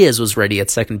Isan Diaz was ready at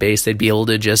second base, they'd be able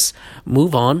to just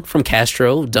move on from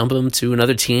Castro, dump him to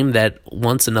another team that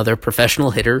wants another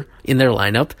professional hitter in their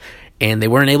lineup. And they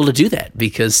weren't able to do that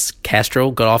because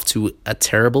Castro got off to a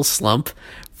terrible slump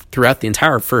throughout the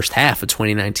entire first half of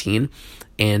 2019.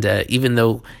 And even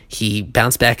though he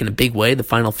bounced back in a big way the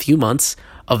final few months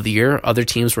of the year, other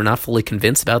teams were not fully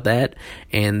convinced about that,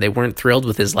 and they weren't thrilled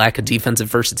with his lack of defensive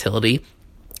versatility.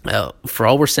 For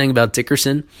all we're saying about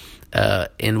Dickerson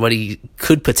and what he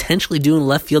could potentially do in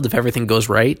left field if everything goes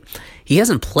right, he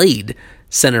hasn't played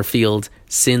center field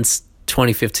since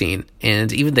 2015.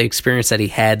 And even the experience that he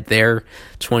had there,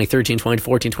 2013,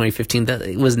 2014, 2015, that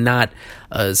it was not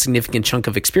a significant chunk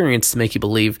of experience to make you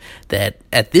believe that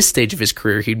at this stage of his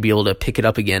career, he'd be able to pick it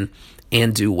up again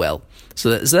and do well.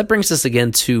 So that brings us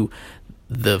again to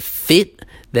the fit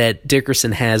that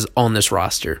Dickerson has on this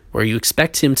roster, where you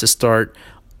expect him to start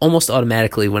almost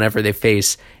automatically whenever they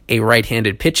face a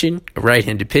right-handed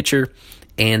pitcher.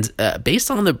 And based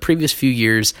on the previous few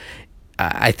years,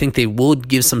 I think they would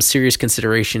give some serious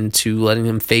consideration to letting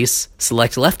him face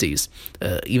select lefties.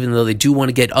 Even though they do want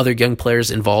to get other young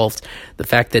players involved, the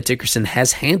fact that Dickerson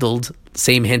has handled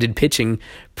same-handed pitching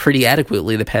pretty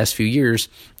adequately the past few years,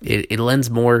 it lends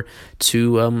more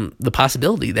to the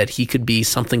possibility that he could be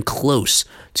something close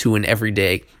to an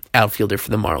everyday outfielder for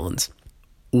the Marlins.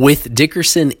 With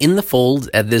Dickerson in the fold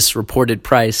at this reported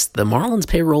price, the Marlins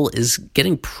payroll is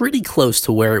getting pretty close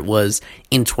to where it was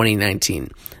in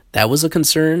 2019. That was a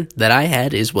concern that I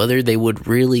had, is whether they would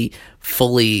really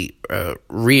fully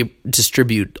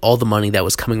redistribute all the money that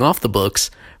was coming off the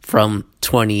books from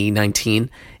 2019,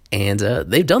 and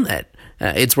they've done that.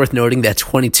 It's worth noting that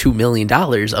 $22 million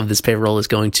of this payroll is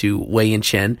going to Wei-Yin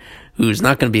Chen, who's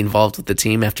not going to be involved with the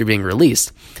team after being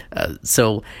released.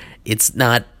 So it's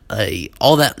not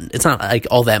all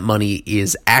that money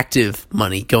is active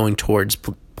money going towards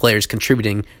players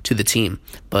contributing to the team,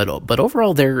 but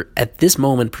overall they're at this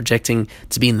moment projecting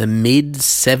to be in the mid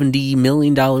 $70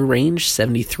 million range,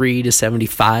 $73 to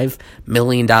 $75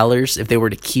 million if they were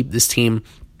to keep this team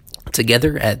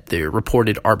together at the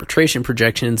reported arbitration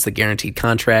projections, the guaranteed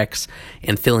contracts,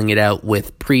 and filling it out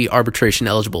with pre-arbitration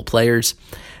eligible players.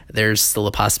 There's still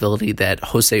a possibility that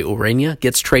Jose Urena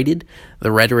gets traded.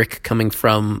 The rhetoric coming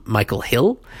from Michael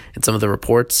Hill and some of the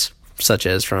reports, such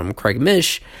as from Craig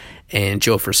Mish and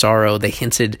Joe Frisaro, they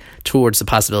hinted towards the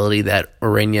possibility that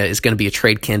Urena is going to be a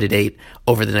trade candidate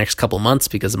over the next couple months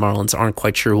because the Marlins aren't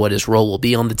quite sure what his role will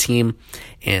be on the team,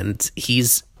 and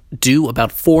he's due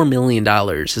about $4 million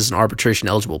as an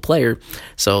arbitration-eligible player.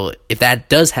 So if that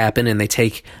does happen and they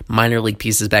take minor league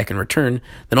pieces back in return,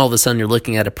 then all of a sudden you're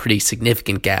looking at a pretty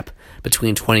significant gap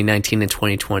between 2019 and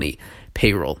 2020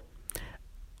 payroll.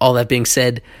 All that being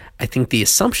said, I think the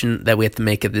assumption that we have to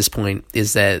make at this point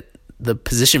is that the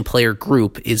position player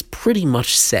group is pretty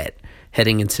much set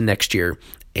heading into next year,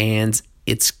 and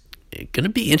it's going to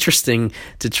be interesting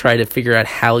to try to figure out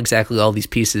how exactly all these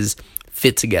pieces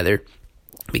fit together.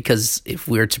 Because if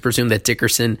we were to presume that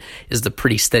Dickerson is the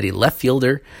pretty steady left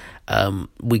fielder,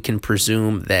 we can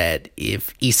presume that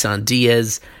if Isan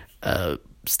Diaz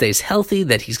stays healthy,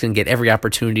 that he's going to get every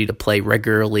opportunity to play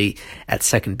regularly at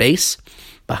second base.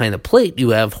 Behind the plate, you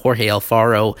have Jorge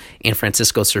Alfaro and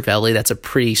Francisco Cervelli. That's a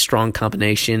pretty strong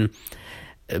combination.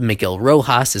 Miguel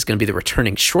Rojas is going to be the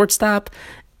returning shortstop.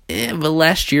 But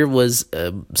last year was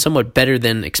somewhat better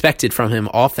than expected from him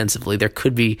offensively. There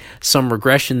could be some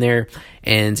regression there,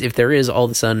 and if there is, all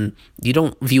of a sudden, you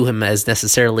don't view him as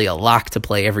necessarily a lock to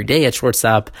play every day at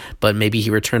shortstop, but maybe he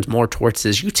returns more towards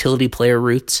his utility player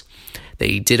roots.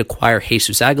 They did acquire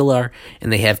Jesus Aguilar,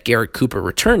 and they have Garrett Cooper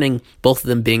returning, both of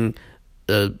them being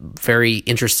very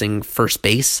interesting first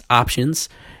base options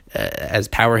as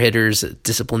power hitters,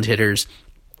 disciplined hitters.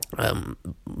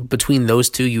 Between those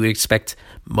two, you would expect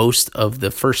most of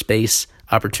the first base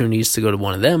opportunities to go to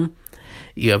one of them.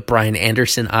 You have Brian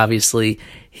Anderson, obviously.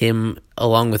 Him,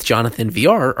 along with Jonathan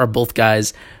Villar, are both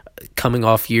guys coming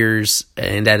off years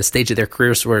and at a stage of their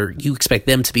careers where you expect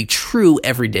them to be true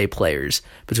everyday players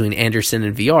between Anderson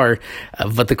and Villar.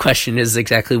 But the question is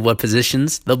exactly what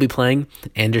positions they'll be playing.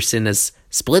 Anderson has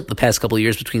split the past couple of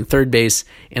years between third base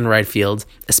and right field,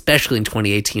 especially in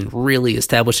 2018, really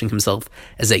establishing himself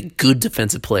as a good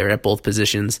defensive player at both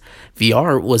positions.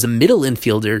 Villar was a middle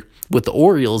infielder with the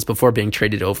Orioles before being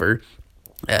traded over.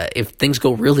 If things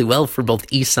go really well for both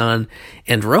Isan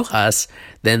and Rojas,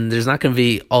 then there's not going to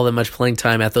be all that much playing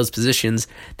time at those positions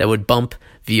that would bump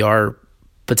Villar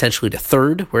potentially to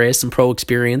third, where he has some pro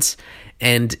experience.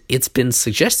 And it's been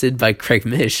suggested by Craig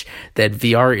Mish that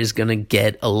Villar is going to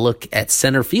get a look at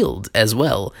center field as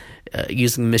well.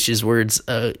 Using Mish's words,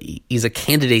 he's a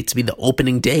candidate to be the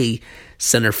opening day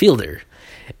center fielder.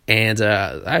 And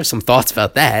I have some thoughts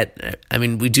about that. I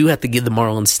mean, we do have to give the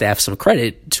Marlins staff some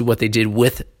credit to what they did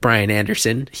with Brian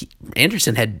Anderson.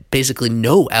 Anderson had basically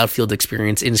no outfield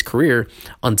experience in his career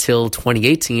until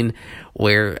 2018,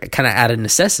 where kind of out of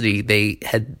necessity, they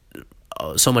had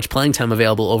so much playing time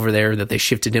available over there that they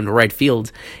shifted him to right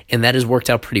field, and that has worked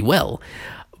out pretty well.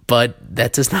 But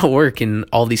that does not work in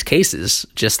all these cases.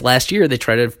 Just last year, they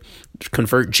tried to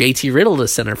convert JT Riddle to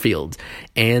center field,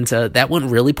 and that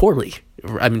went really poorly.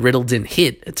 I mean, Riddle didn't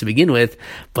hit to begin with,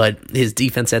 but his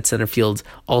defense at center field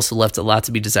also left a lot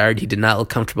to be desired. He did not look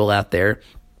comfortable out there.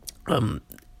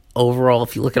 Overall,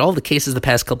 if you look at all the cases the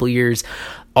past couple years,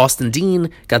 Austin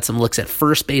Dean got some looks at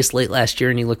first base late last year,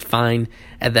 and he looked fine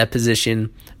at that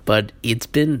position. But it's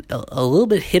been a little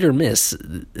bit hit or miss.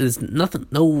 There's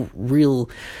no real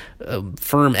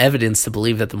firm evidence to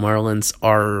believe that the Marlins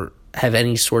have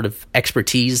any sort of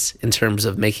expertise in terms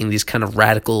of making these kind of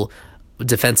radical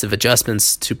defensive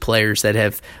adjustments to players that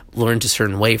have learned a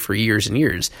certain way for years and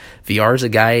years. VR is a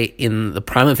guy in the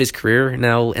prime of his career,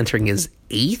 now entering his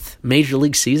 8th major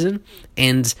league season,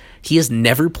 and he has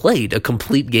never played a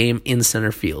complete game in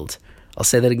center field. I'll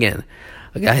say that again.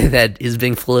 A guy that is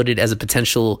being floated as a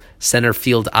potential center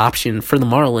field option for the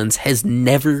Marlins has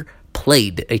never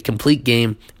played a complete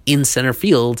game in center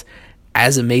field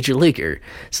as a major leaguer.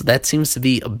 So that seems to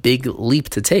be a big leap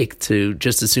to take, to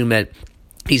just assume that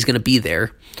he's going to be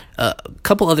there. A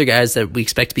couple other guys that we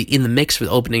expect to be in the mix for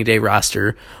the opening day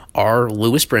roster are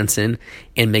Lewis Brinson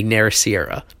and Magneuris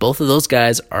Sierra. Both of those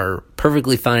guys are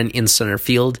perfectly fine in center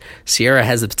field. Sierra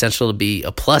has the potential to be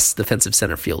a plus defensive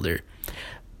center fielder.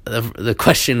 The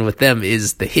question with them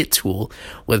is the hit tool,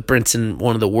 with Brinson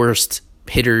one of the worst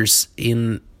hitters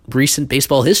in recent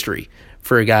baseball history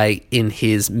for a guy in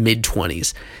his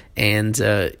mid-20s. And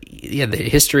the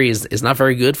history is not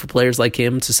very good for players like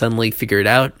him to suddenly figure it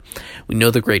out. We know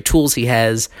the great tools he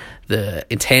has, the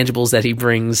intangibles that he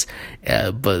brings,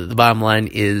 but the bottom line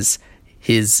is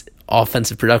his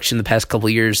offensive production the past couple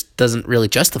of years doesn't really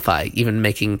justify even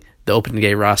making the opening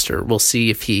day roster. We'll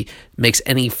see if he makes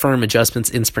any firm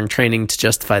adjustments in spring training to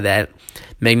justify that.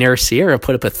 Magneuris Sierra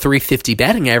put up a .350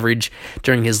 batting average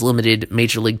during his limited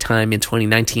major league time in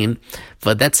 2019,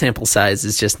 but that sample size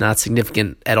is just not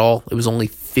significant at all. It was only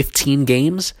 15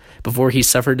 games before he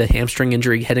suffered a hamstring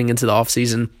injury heading into the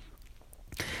offseason.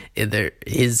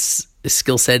 His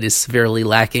skill set is severely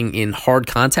lacking in hard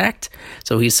contact,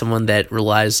 so he's someone that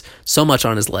relies so much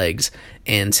on his legs,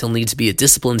 and he'll need to be a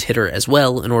disciplined hitter as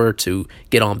well in order to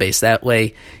get on base that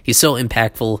way. He's so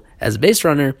impactful as a base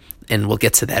runner, and we'll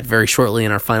get to that very shortly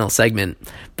in our final segment,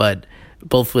 but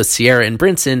both with Sierra and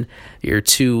Brinson, your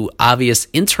two obvious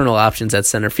internal options at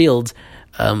center field,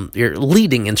 your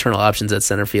leading internal options at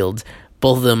center field,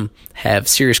 both of them have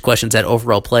serious questions at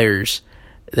overall players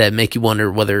that make you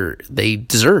wonder whether they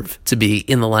deserve to be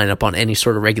in the lineup on any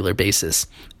sort of regular basis.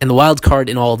 And the wild card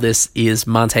in all of this is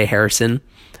Monte Harrison,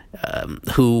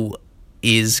 who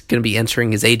is going to be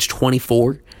entering his age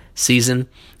 24 season,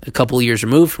 a couple of years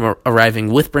removed from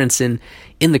arriving with Brinson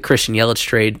in the Christian Yelich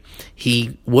trade.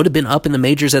 He would have been up in the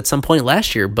majors at some point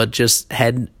last year, but just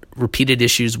had repeated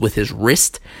issues with his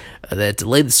wrist that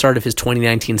delayed the start of his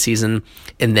 2019 season,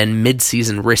 and then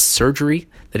mid-season wrist surgery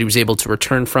that he was able to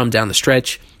return from down the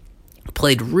stretch.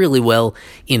 Played really well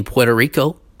in Puerto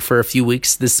Rico for a few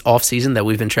weeks this offseason that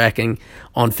we've been tracking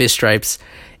on Fish Stripes,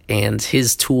 and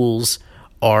his tools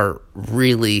are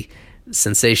really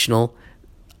sensational.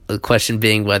 The question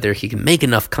being whether he can make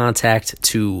enough contact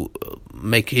to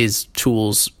make his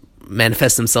tools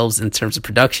manifest themselves in terms of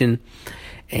production.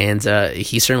 And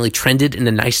he certainly trended in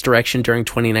a nice direction during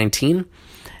 2019.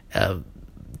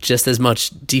 Just as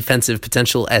much defensive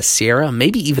potential as Sierra,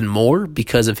 maybe even more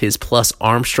because of his plus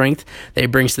arm strength that he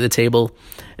brings to the table.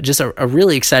 Just a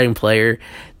really exciting player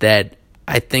that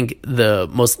I think the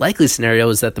most likely scenario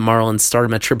is that the Marlins start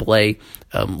him at AAA,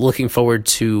 looking forward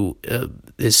to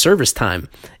his service time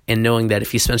and knowing that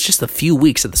if he spends just a few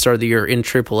weeks at the start of the year in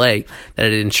AAA, that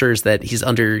it ensures that he's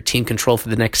under team control for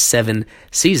the next 7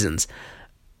 seasons.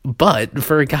 But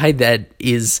for a guy that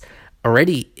is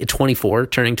already 24,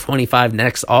 turning 25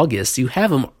 next August, you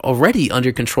have him already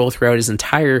under control throughout his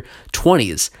entire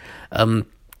 20s,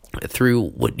 through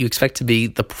what you expect to be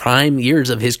the prime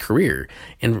years of his career.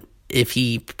 And if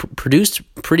he produced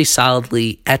pretty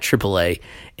solidly at AAA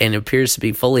and appears to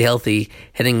be fully healthy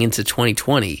heading into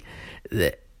 2020,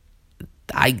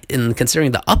 and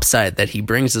considering the upside that he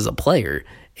brings as a player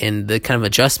and the kind of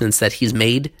adjustments that he's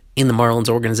made in the Marlins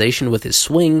organization with his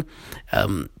swing,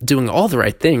 doing all the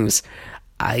right things,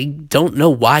 I don't know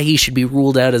why he should be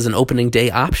ruled out as an opening day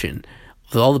option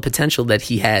with all the potential that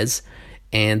he has.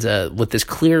 And with this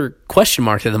clear question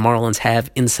mark that the Marlins have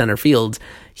in center field,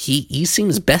 he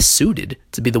seems best suited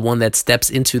to be the one that steps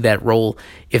into that role,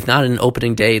 if not in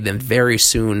opening day, then very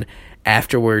soon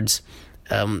afterwards.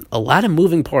 A lot of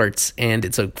moving parts, and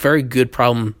it's a very good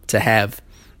problem to have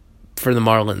for the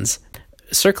Marlins.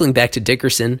 Circling back to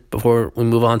Dickerson before we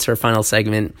move on to our final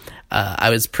segment, I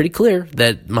was pretty clear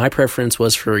that my preference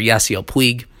was for Yasiel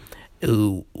Puig,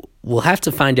 who we'll have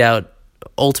to find out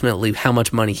ultimately how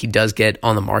much money he does get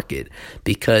on the market,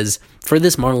 because for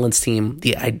this Marlins team,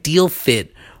 the ideal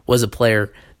fit was a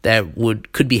player that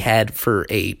could be had for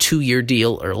a 2-year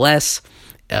deal or less,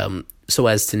 so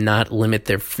as to not limit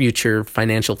their future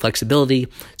financial flexibility,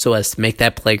 so as to make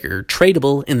that player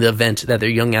tradable in the event that their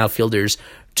young outfielders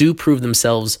do prove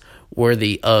themselves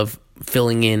worthy of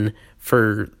filling in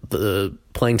for the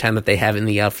playing time that they have in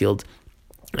the outfield.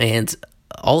 And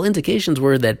all indications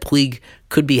were that Puig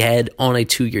could be had on a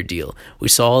 2-year deal. We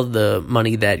saw the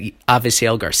money that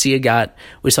Avisail Garcia got.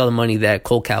 We saw the money that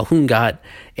Cole Calhoun got.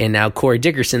 And now Corey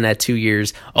Dickerson at 2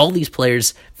 years. All these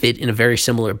players fit in a very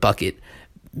similar bucket,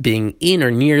 being in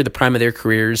or near the prime of their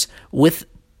careers with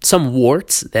some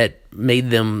warts that made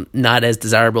them not as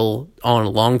desirable on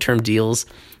long-term deals.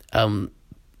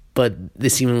 But they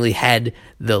seemingly had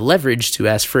the leverage to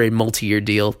ask for a multi-year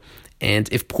deal. And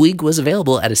if Puig was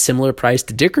available at a similar price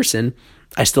to Dickerson,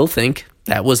 I still think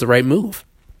that was the right move.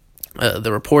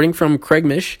 The reporting from Craig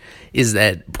Mish is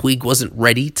that Puig wasn't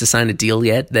ready to sign a deal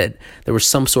yet, that there was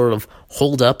some sort of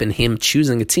hold up in him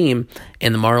choosing a team,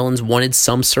 and the Marlins wanted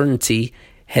some certainty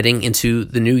heading into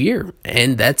the new year.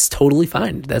 And that's totally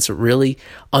fine. That's really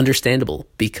understandable,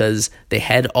 because they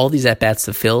had all these at-bats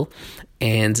to fill,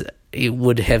 and it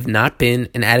would have not been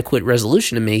an adequate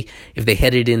resolution to me if they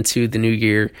headed into the new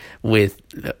year with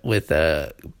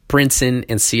Brinson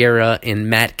and Sierra and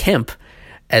Matt Kemp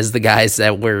as the guys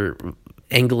that were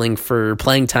angling for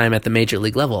playing time at the major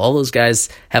league level. All those guys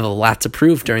have a lot to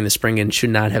prove during the spring and should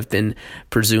not have been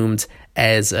presumed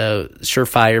as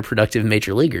surefire, productive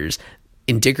major leaguers.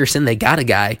 In Dickerson, they got a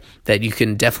guy that you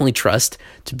can definitely trust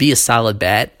to be a solid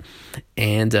bat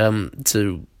and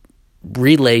to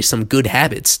relay some good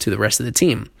habits to the rest of the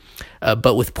team.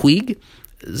 But with Puig,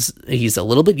 he's a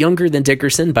little bit younger than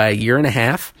Dickerson by a year and a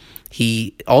half.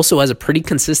 He also has a pretty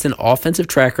consistent offensive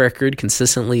track record,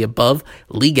 consistently above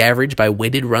league average by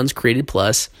weighted runs created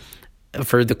plus.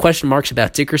 For the question marks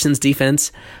about Dickerson's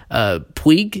defense,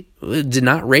 Puig did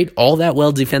not rate all that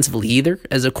well defensively either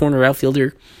as a corner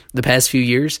outfielder the past few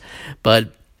years,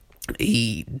 but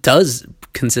he does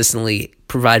consistently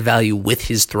provide value with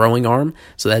his throwing arm.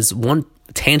 So that's one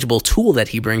tangible tool that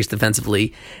he brings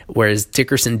defensively, whereas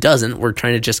Dickerson doesn't. We're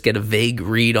trying to just get a vague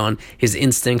read on his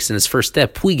instincts and his first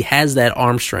step. Puig has that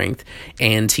arm strength,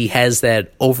 and he has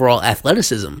that overall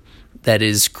athleticism that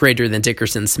is greater than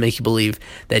Dickerson's to make you believe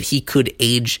that he could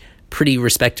age pretty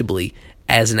respectably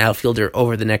as an outfielder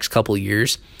over the next couple of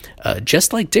years.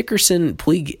 Just like Dickerson,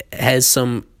 Puig has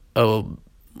some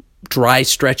dry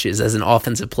stretches as an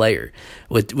offensive player.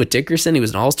 With Dickerson, he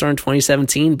was an all-star in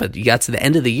 2017, but you got to the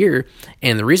end of the year,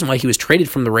 and the reason why he was traded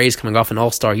from the Rays coming off an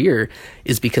all-star year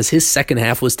is because his second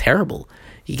half was terrible.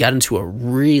 He got into a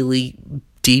really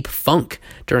deep funk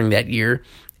during that year,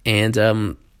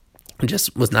 and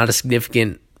just was not a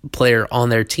significant player on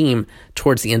their team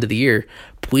towards the end of the year.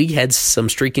 Puig had some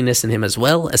streakiness in him as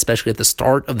well, especially at the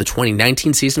start of the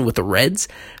 2019 season with the Reds.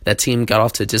 That team got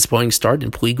off to a disappointing start,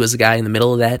 and Puig was the guy in the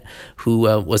middle of that who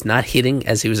was not hitting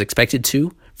as he was expected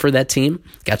to for that team.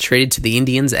 Got traded to the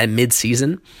Indians at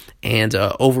midseason, and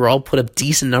overall put up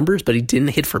decent numbers, but he didn't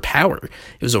hit for power.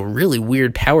 It was a really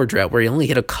weird power drought where he only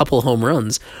hit a couple home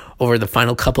runs over the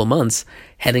final couple months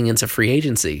heading into free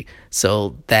agency.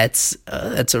 So that's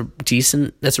an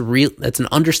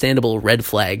understandable red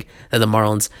flag that the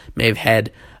Marlins may have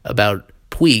had about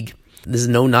Puig. This is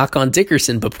no knock on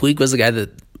Dickerson, but Puig was the guy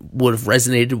that would have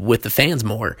resonated with the fans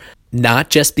more. Not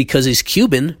just because he's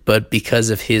Cuban, but because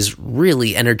of his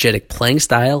really energetic playing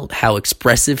style, how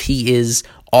expressive he is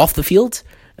off the field,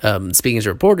 speaking to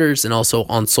reporters, and also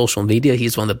on social media.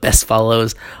 He's one of the best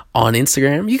follows on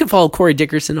Instagram. You can follow Corey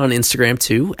Dickerson on Instagram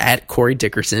too, at Corey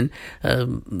Dickerson.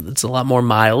 It's a lot more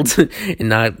mild and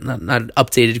not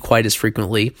updated quite as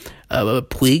frequently.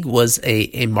 Puig was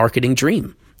a marketing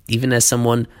dream, even as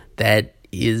someone that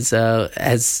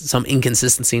has some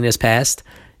inconsistency in his past.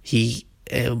 He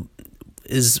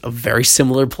is a very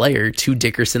similar player to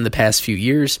Dickerson the past few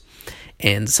years,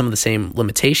 and some of the same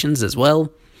limitations as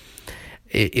well.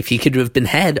 If he could have been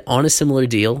had on a similar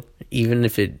deal, even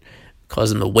if it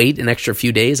caused him to wait an extra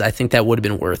few days, I think that would have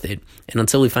been worth it. And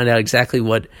until we find out exactly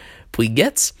what Puig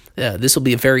gets, this will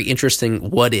be a very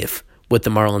interesting what if with the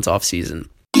Marlins offseason.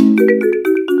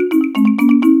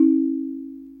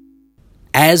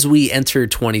 As we enter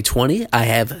 2020, I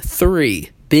have 3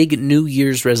 big New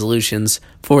Year's resolutions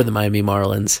for the Miami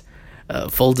Marlins.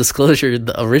 Full disclosure,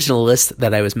 the original list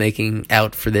that I was making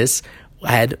out for this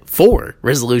had 4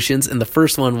 resolutions, and the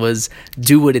first one was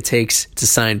do what it takes to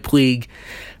sign Puig,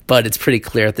 but it's pretty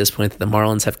clear at this point that the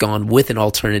Marlins have gone with an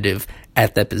alternative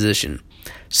at that position.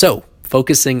 So,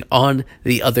 focusing on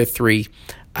the other 3,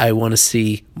 I want to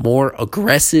see more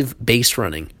aggressive base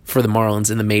running for the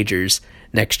Marlins in the majors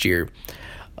next year.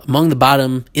 Among the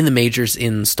bottom in the majors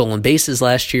in stolen bases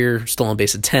last year, stolen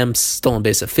base attempts, stolen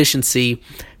base efficiency,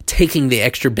 taking the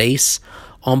extra base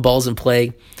on balls in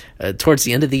play. Towards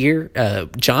the end of the year,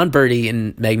 John Birdie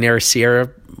and Magneuris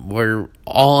Sierra were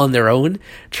all on their own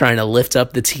trying to lift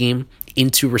up the team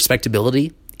into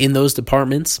respectability in those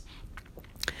departments.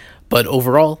 But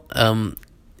overall,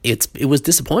 it was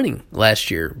disappointing last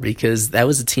year because that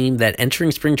was a team that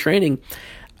entering spring training,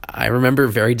 I remember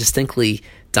very distinctly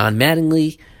Don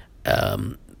Mattingly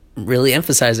really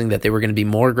emphasizing that they were going to be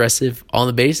more aggressive on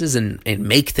the bases and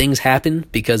make things happen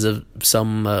because of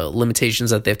some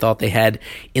limitations that they thought they had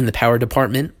in the power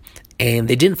department. And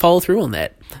they didn't follow through on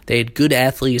that. They had good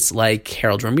athletes like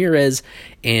Harold Ramirez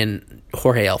and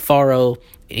Jorge Alfaro,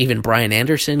 even Brian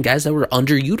Anderson, guys that were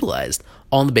underutilized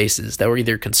on the bases, that were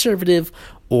either conservative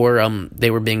or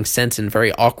they were being sent in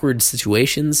very awkward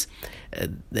situations.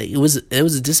 It was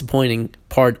a disappointing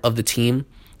part of the team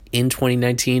in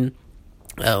 2019.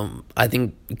 I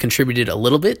think contributed a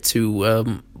little bit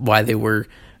to why they were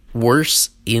worse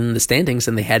in the standings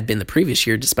than they had been the previous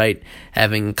year, despite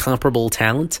having comparable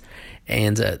talent.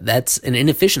 And that's an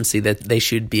inefficiency that they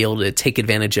should be able to take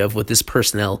advantage of with this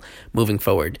personnel moving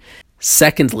forward.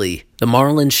 Secondly, the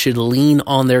Marlins should lean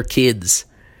on their kids.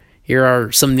 Here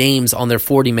are some names on their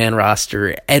 40-man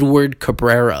roster: Edward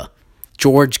Cabrera,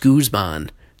 George Guzman,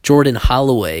 Jordan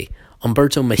Holloway,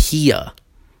 Humberto Mejia,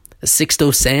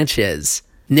 Sixto Sanchez,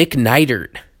 Nick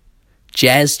Neidert,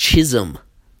 Jazz Chisholm,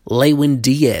 Lewin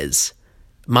Diaz,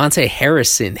 Monte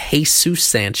Harrison, Jesus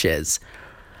Sanchez.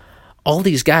 All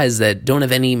these guys that don't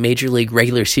have any major league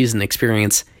regular season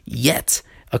experience yet.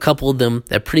 A couple of them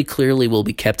that pretty clearly will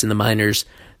be kept in the minors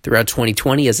throughout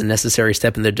 2020 as a necessary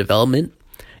step in their development.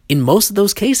 In most of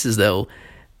those cases, though,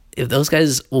 if those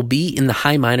guys will be in the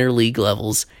high minor league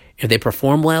levels, if they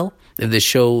perform well, if they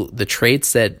show the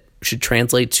traits that should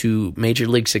translate to major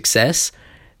league success,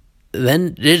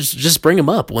 then just bring them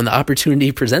up when the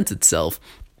opportunity presents itself.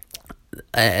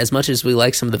 As much as we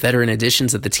like some of the veteran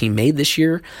additions that the team made this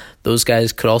year, those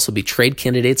guys could also be trade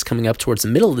candidates coming up towards the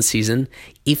middle of the season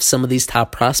if some of these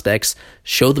top prospects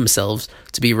show themselves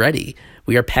to be ready.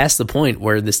 We are past the point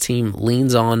where this team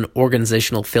leans on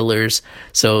organizational fillers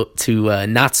so to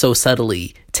not so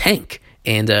subtly tank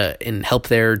and help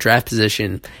their draft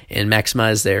position and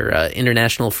maximize their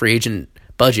international free agent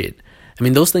budget. I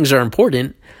mean, those things are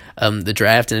important, the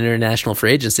draft and international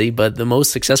free agency, but the most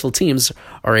successful teams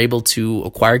are able to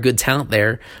acquire good talent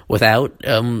there without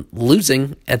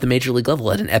losing at the major league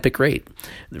level at an epic rate.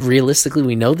 Realistically,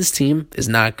 we know this team is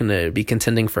not going to be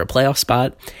contending for a playoff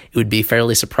spot. It would be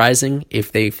fairly surprising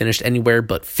if they finished anywhere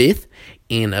but fifth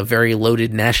in a very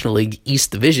loaded National League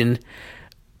East division,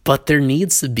 but there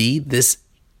needs to be this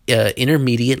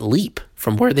intermediate leap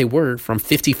from where they were, from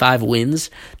 55 wins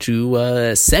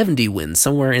to 70 wins,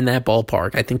 somewhere in that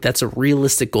ballpark. I think that's a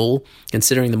realistic goal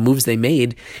considering the moves they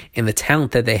made and the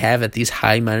talent that they have at these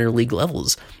high minor league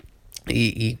levels.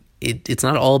 It's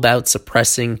not all about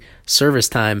suppressing service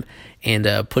time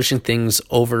and pushing things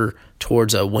over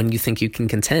towards when you think you can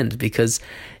contend, because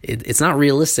it's not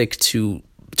realistic to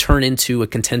turn into a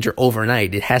contender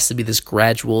overnight. It has to be this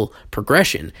gradual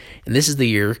progression, and this is the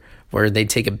year where they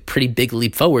take a pretty big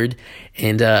leap forward.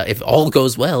 And if all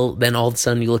goes well, then all of a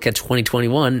sudden you look at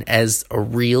 2021 as a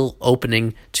real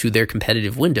opening to their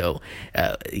competitive window.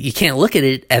 You can't look at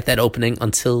it at that opening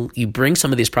until you bring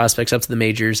some of these prospects up to the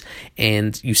majors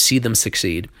and you see them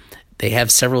succeed. They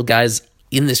have several guys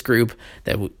in this group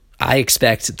that I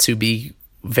expect to be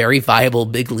very viable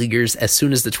big leaguers as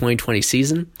soon as the 2020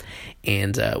 season.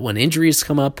 And when injuries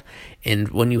come up and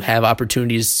when you have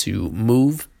opportunities to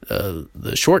move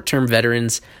the short-term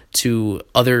veterans to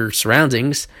other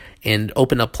surroundings and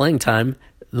open up playing time,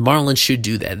 the Marlins should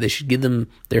do that. They should give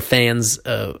their fans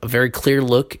a very clear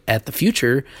look at the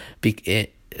future,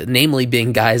 namely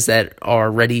being guys that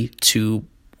are ready to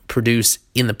produce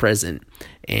in the present.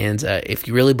 And if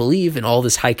you really believe in all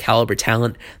this high-caliber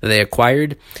talent that they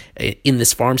acquired in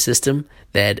this farm system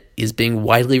that is being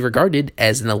widely regarded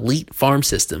as an elite farm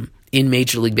system in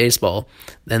Major League Baseball,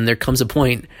 then there comes a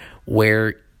point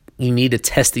where you need to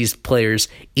test these players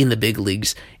in the big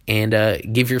leagues and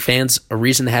give your fans a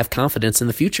reason to have confidence in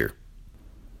the future.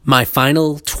 My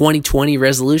final 2020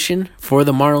 resolution for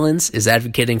the Marlins is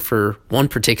advocating for one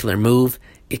particular move: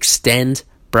 extend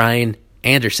Brian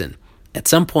Anderson. At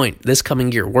some point this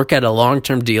coming year, work out a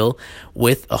long-term deal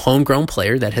with a homegrown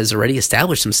player that has already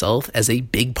established himself as a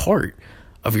big part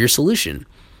of your solution.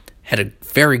 Had a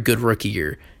very good rookie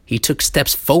year. He took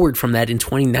steps forward from that in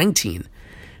 2019.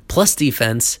 Plus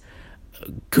defense,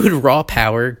 good raw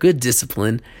power, good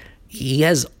discipline. He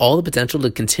has all the potential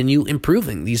to continue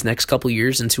improving these next couple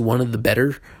years into one of the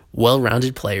better,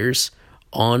 well-rounded players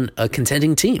on a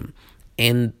contending team.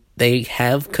 And they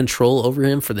have control over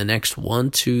him for the next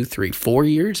 1, 2, 3, 4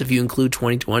 years, if you include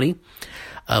 2020.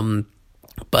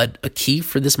 But a key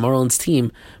for this Marlins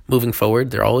team moving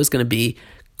forward, they're always going to be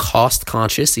cost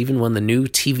conscious, even when the new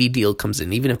TV deal comes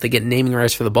in, even if they get naming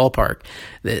rights for the ballpark.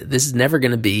 This is never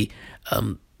going to be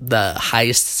the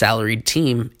highest salaried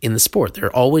team in the sport.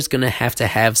 They're always going to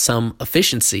have some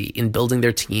efficiency in building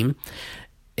their team.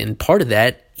 And part of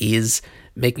that is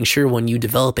making sure when you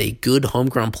develop a good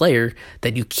homegrown player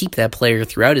that you keep that player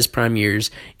throughout his prime years,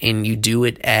 and you do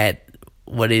it at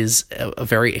what is a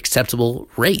very acceptable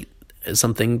rate,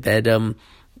 something that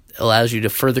allows you to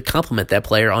further complement that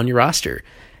player on your roster.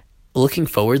 Looking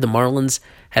forward, the Marlins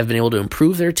have been able to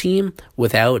improve their team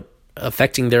without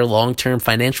affecting their long-term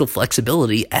financial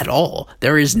flexibility at all.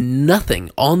 There is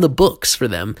nothing on the books for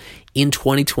them in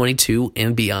 2022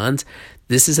 and beyond.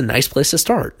 This is a nice place to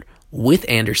start with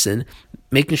Anderson,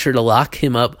 making sure to lock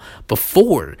him up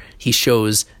before he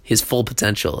shows his full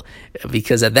potential,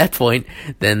 because at that point,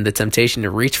 then the temptation to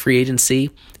reach free agency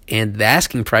and the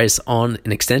asking price on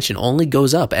an extension only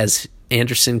goes up as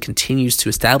Anderson continues to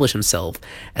establish himself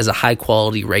as a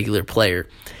high-quality regular player.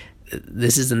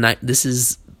 This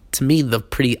is to me the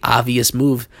pretty obvious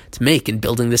move to make in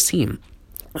building this team.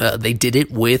 They did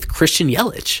it with Christian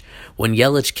Yelich. When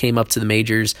Yelich came up to the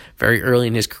majors very early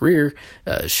in his career,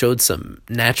 showed some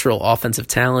natural offensive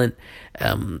talent,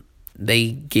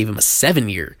 they gave him a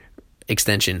 7-year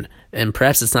extension. And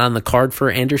perhaps it's not on the card for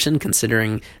Anderson,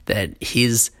 considering that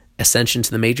his ascension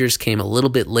to the majors came a little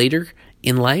bit later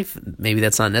in life. Maybe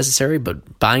that's not necessary,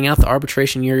 but buying out the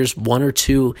arbitration years, 1 or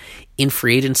 2 in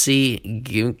free agency,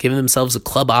 giving themselves a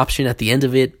club option at the end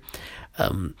of it.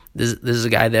 This is a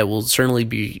guy that will certainly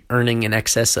be earning in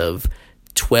excess of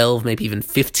 $12, maybe even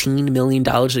 $15 million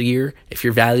a year if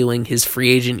you're valuing his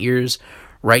free agent years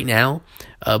right now.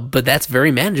 But that's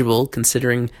very manageable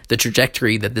considering the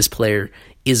trajectory that this player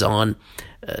is on.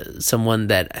 Someone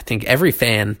that I think every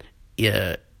fan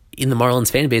in the Marlins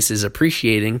fan base is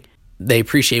appreciating. They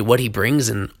appreciate what he brings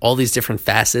in all these different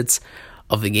facets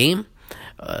of the game,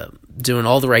 doing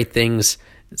all the right things,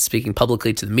 speaking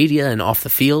publicly to the media and off the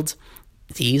field.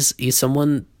 He's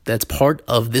someone that's part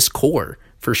of this core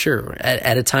for sure.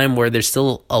 At a time where there's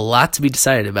still a lot to be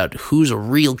decided about who's a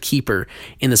real keeper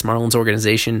in this Marlins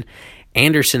organization,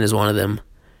 Anderson is one of them.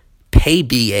 Pay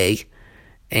BA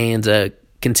and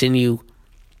continue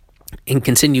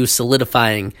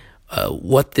solidifying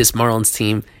what this Marlins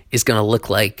team is going to look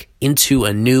like into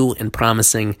a new and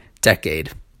promising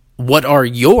decade. What are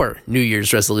your New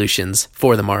Year's resolutions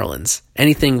for the Marlins?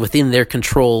 Anything within their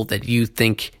control that you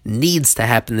think needs to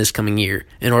happen this coming year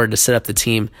in order to set up the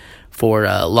team for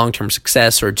long-term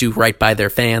success or do right by their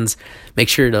fans? Make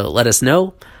sure to let us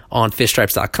know on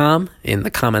fishstripes.com in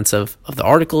the comments of the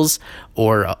articles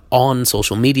or on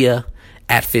social media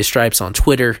at fishstripes on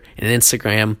Twitter and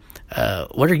Instagram.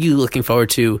 What are you looking forward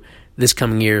to this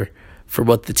coming year for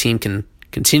what the team can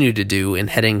continue to do in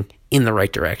heading in the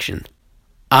right direction?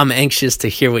 I'm anxious to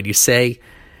hear what you say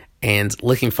and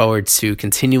looking forward to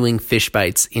continuing Fish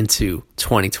Bites into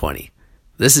 2020.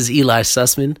 This is Eli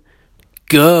Sussman.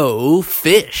 Go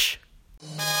Fish!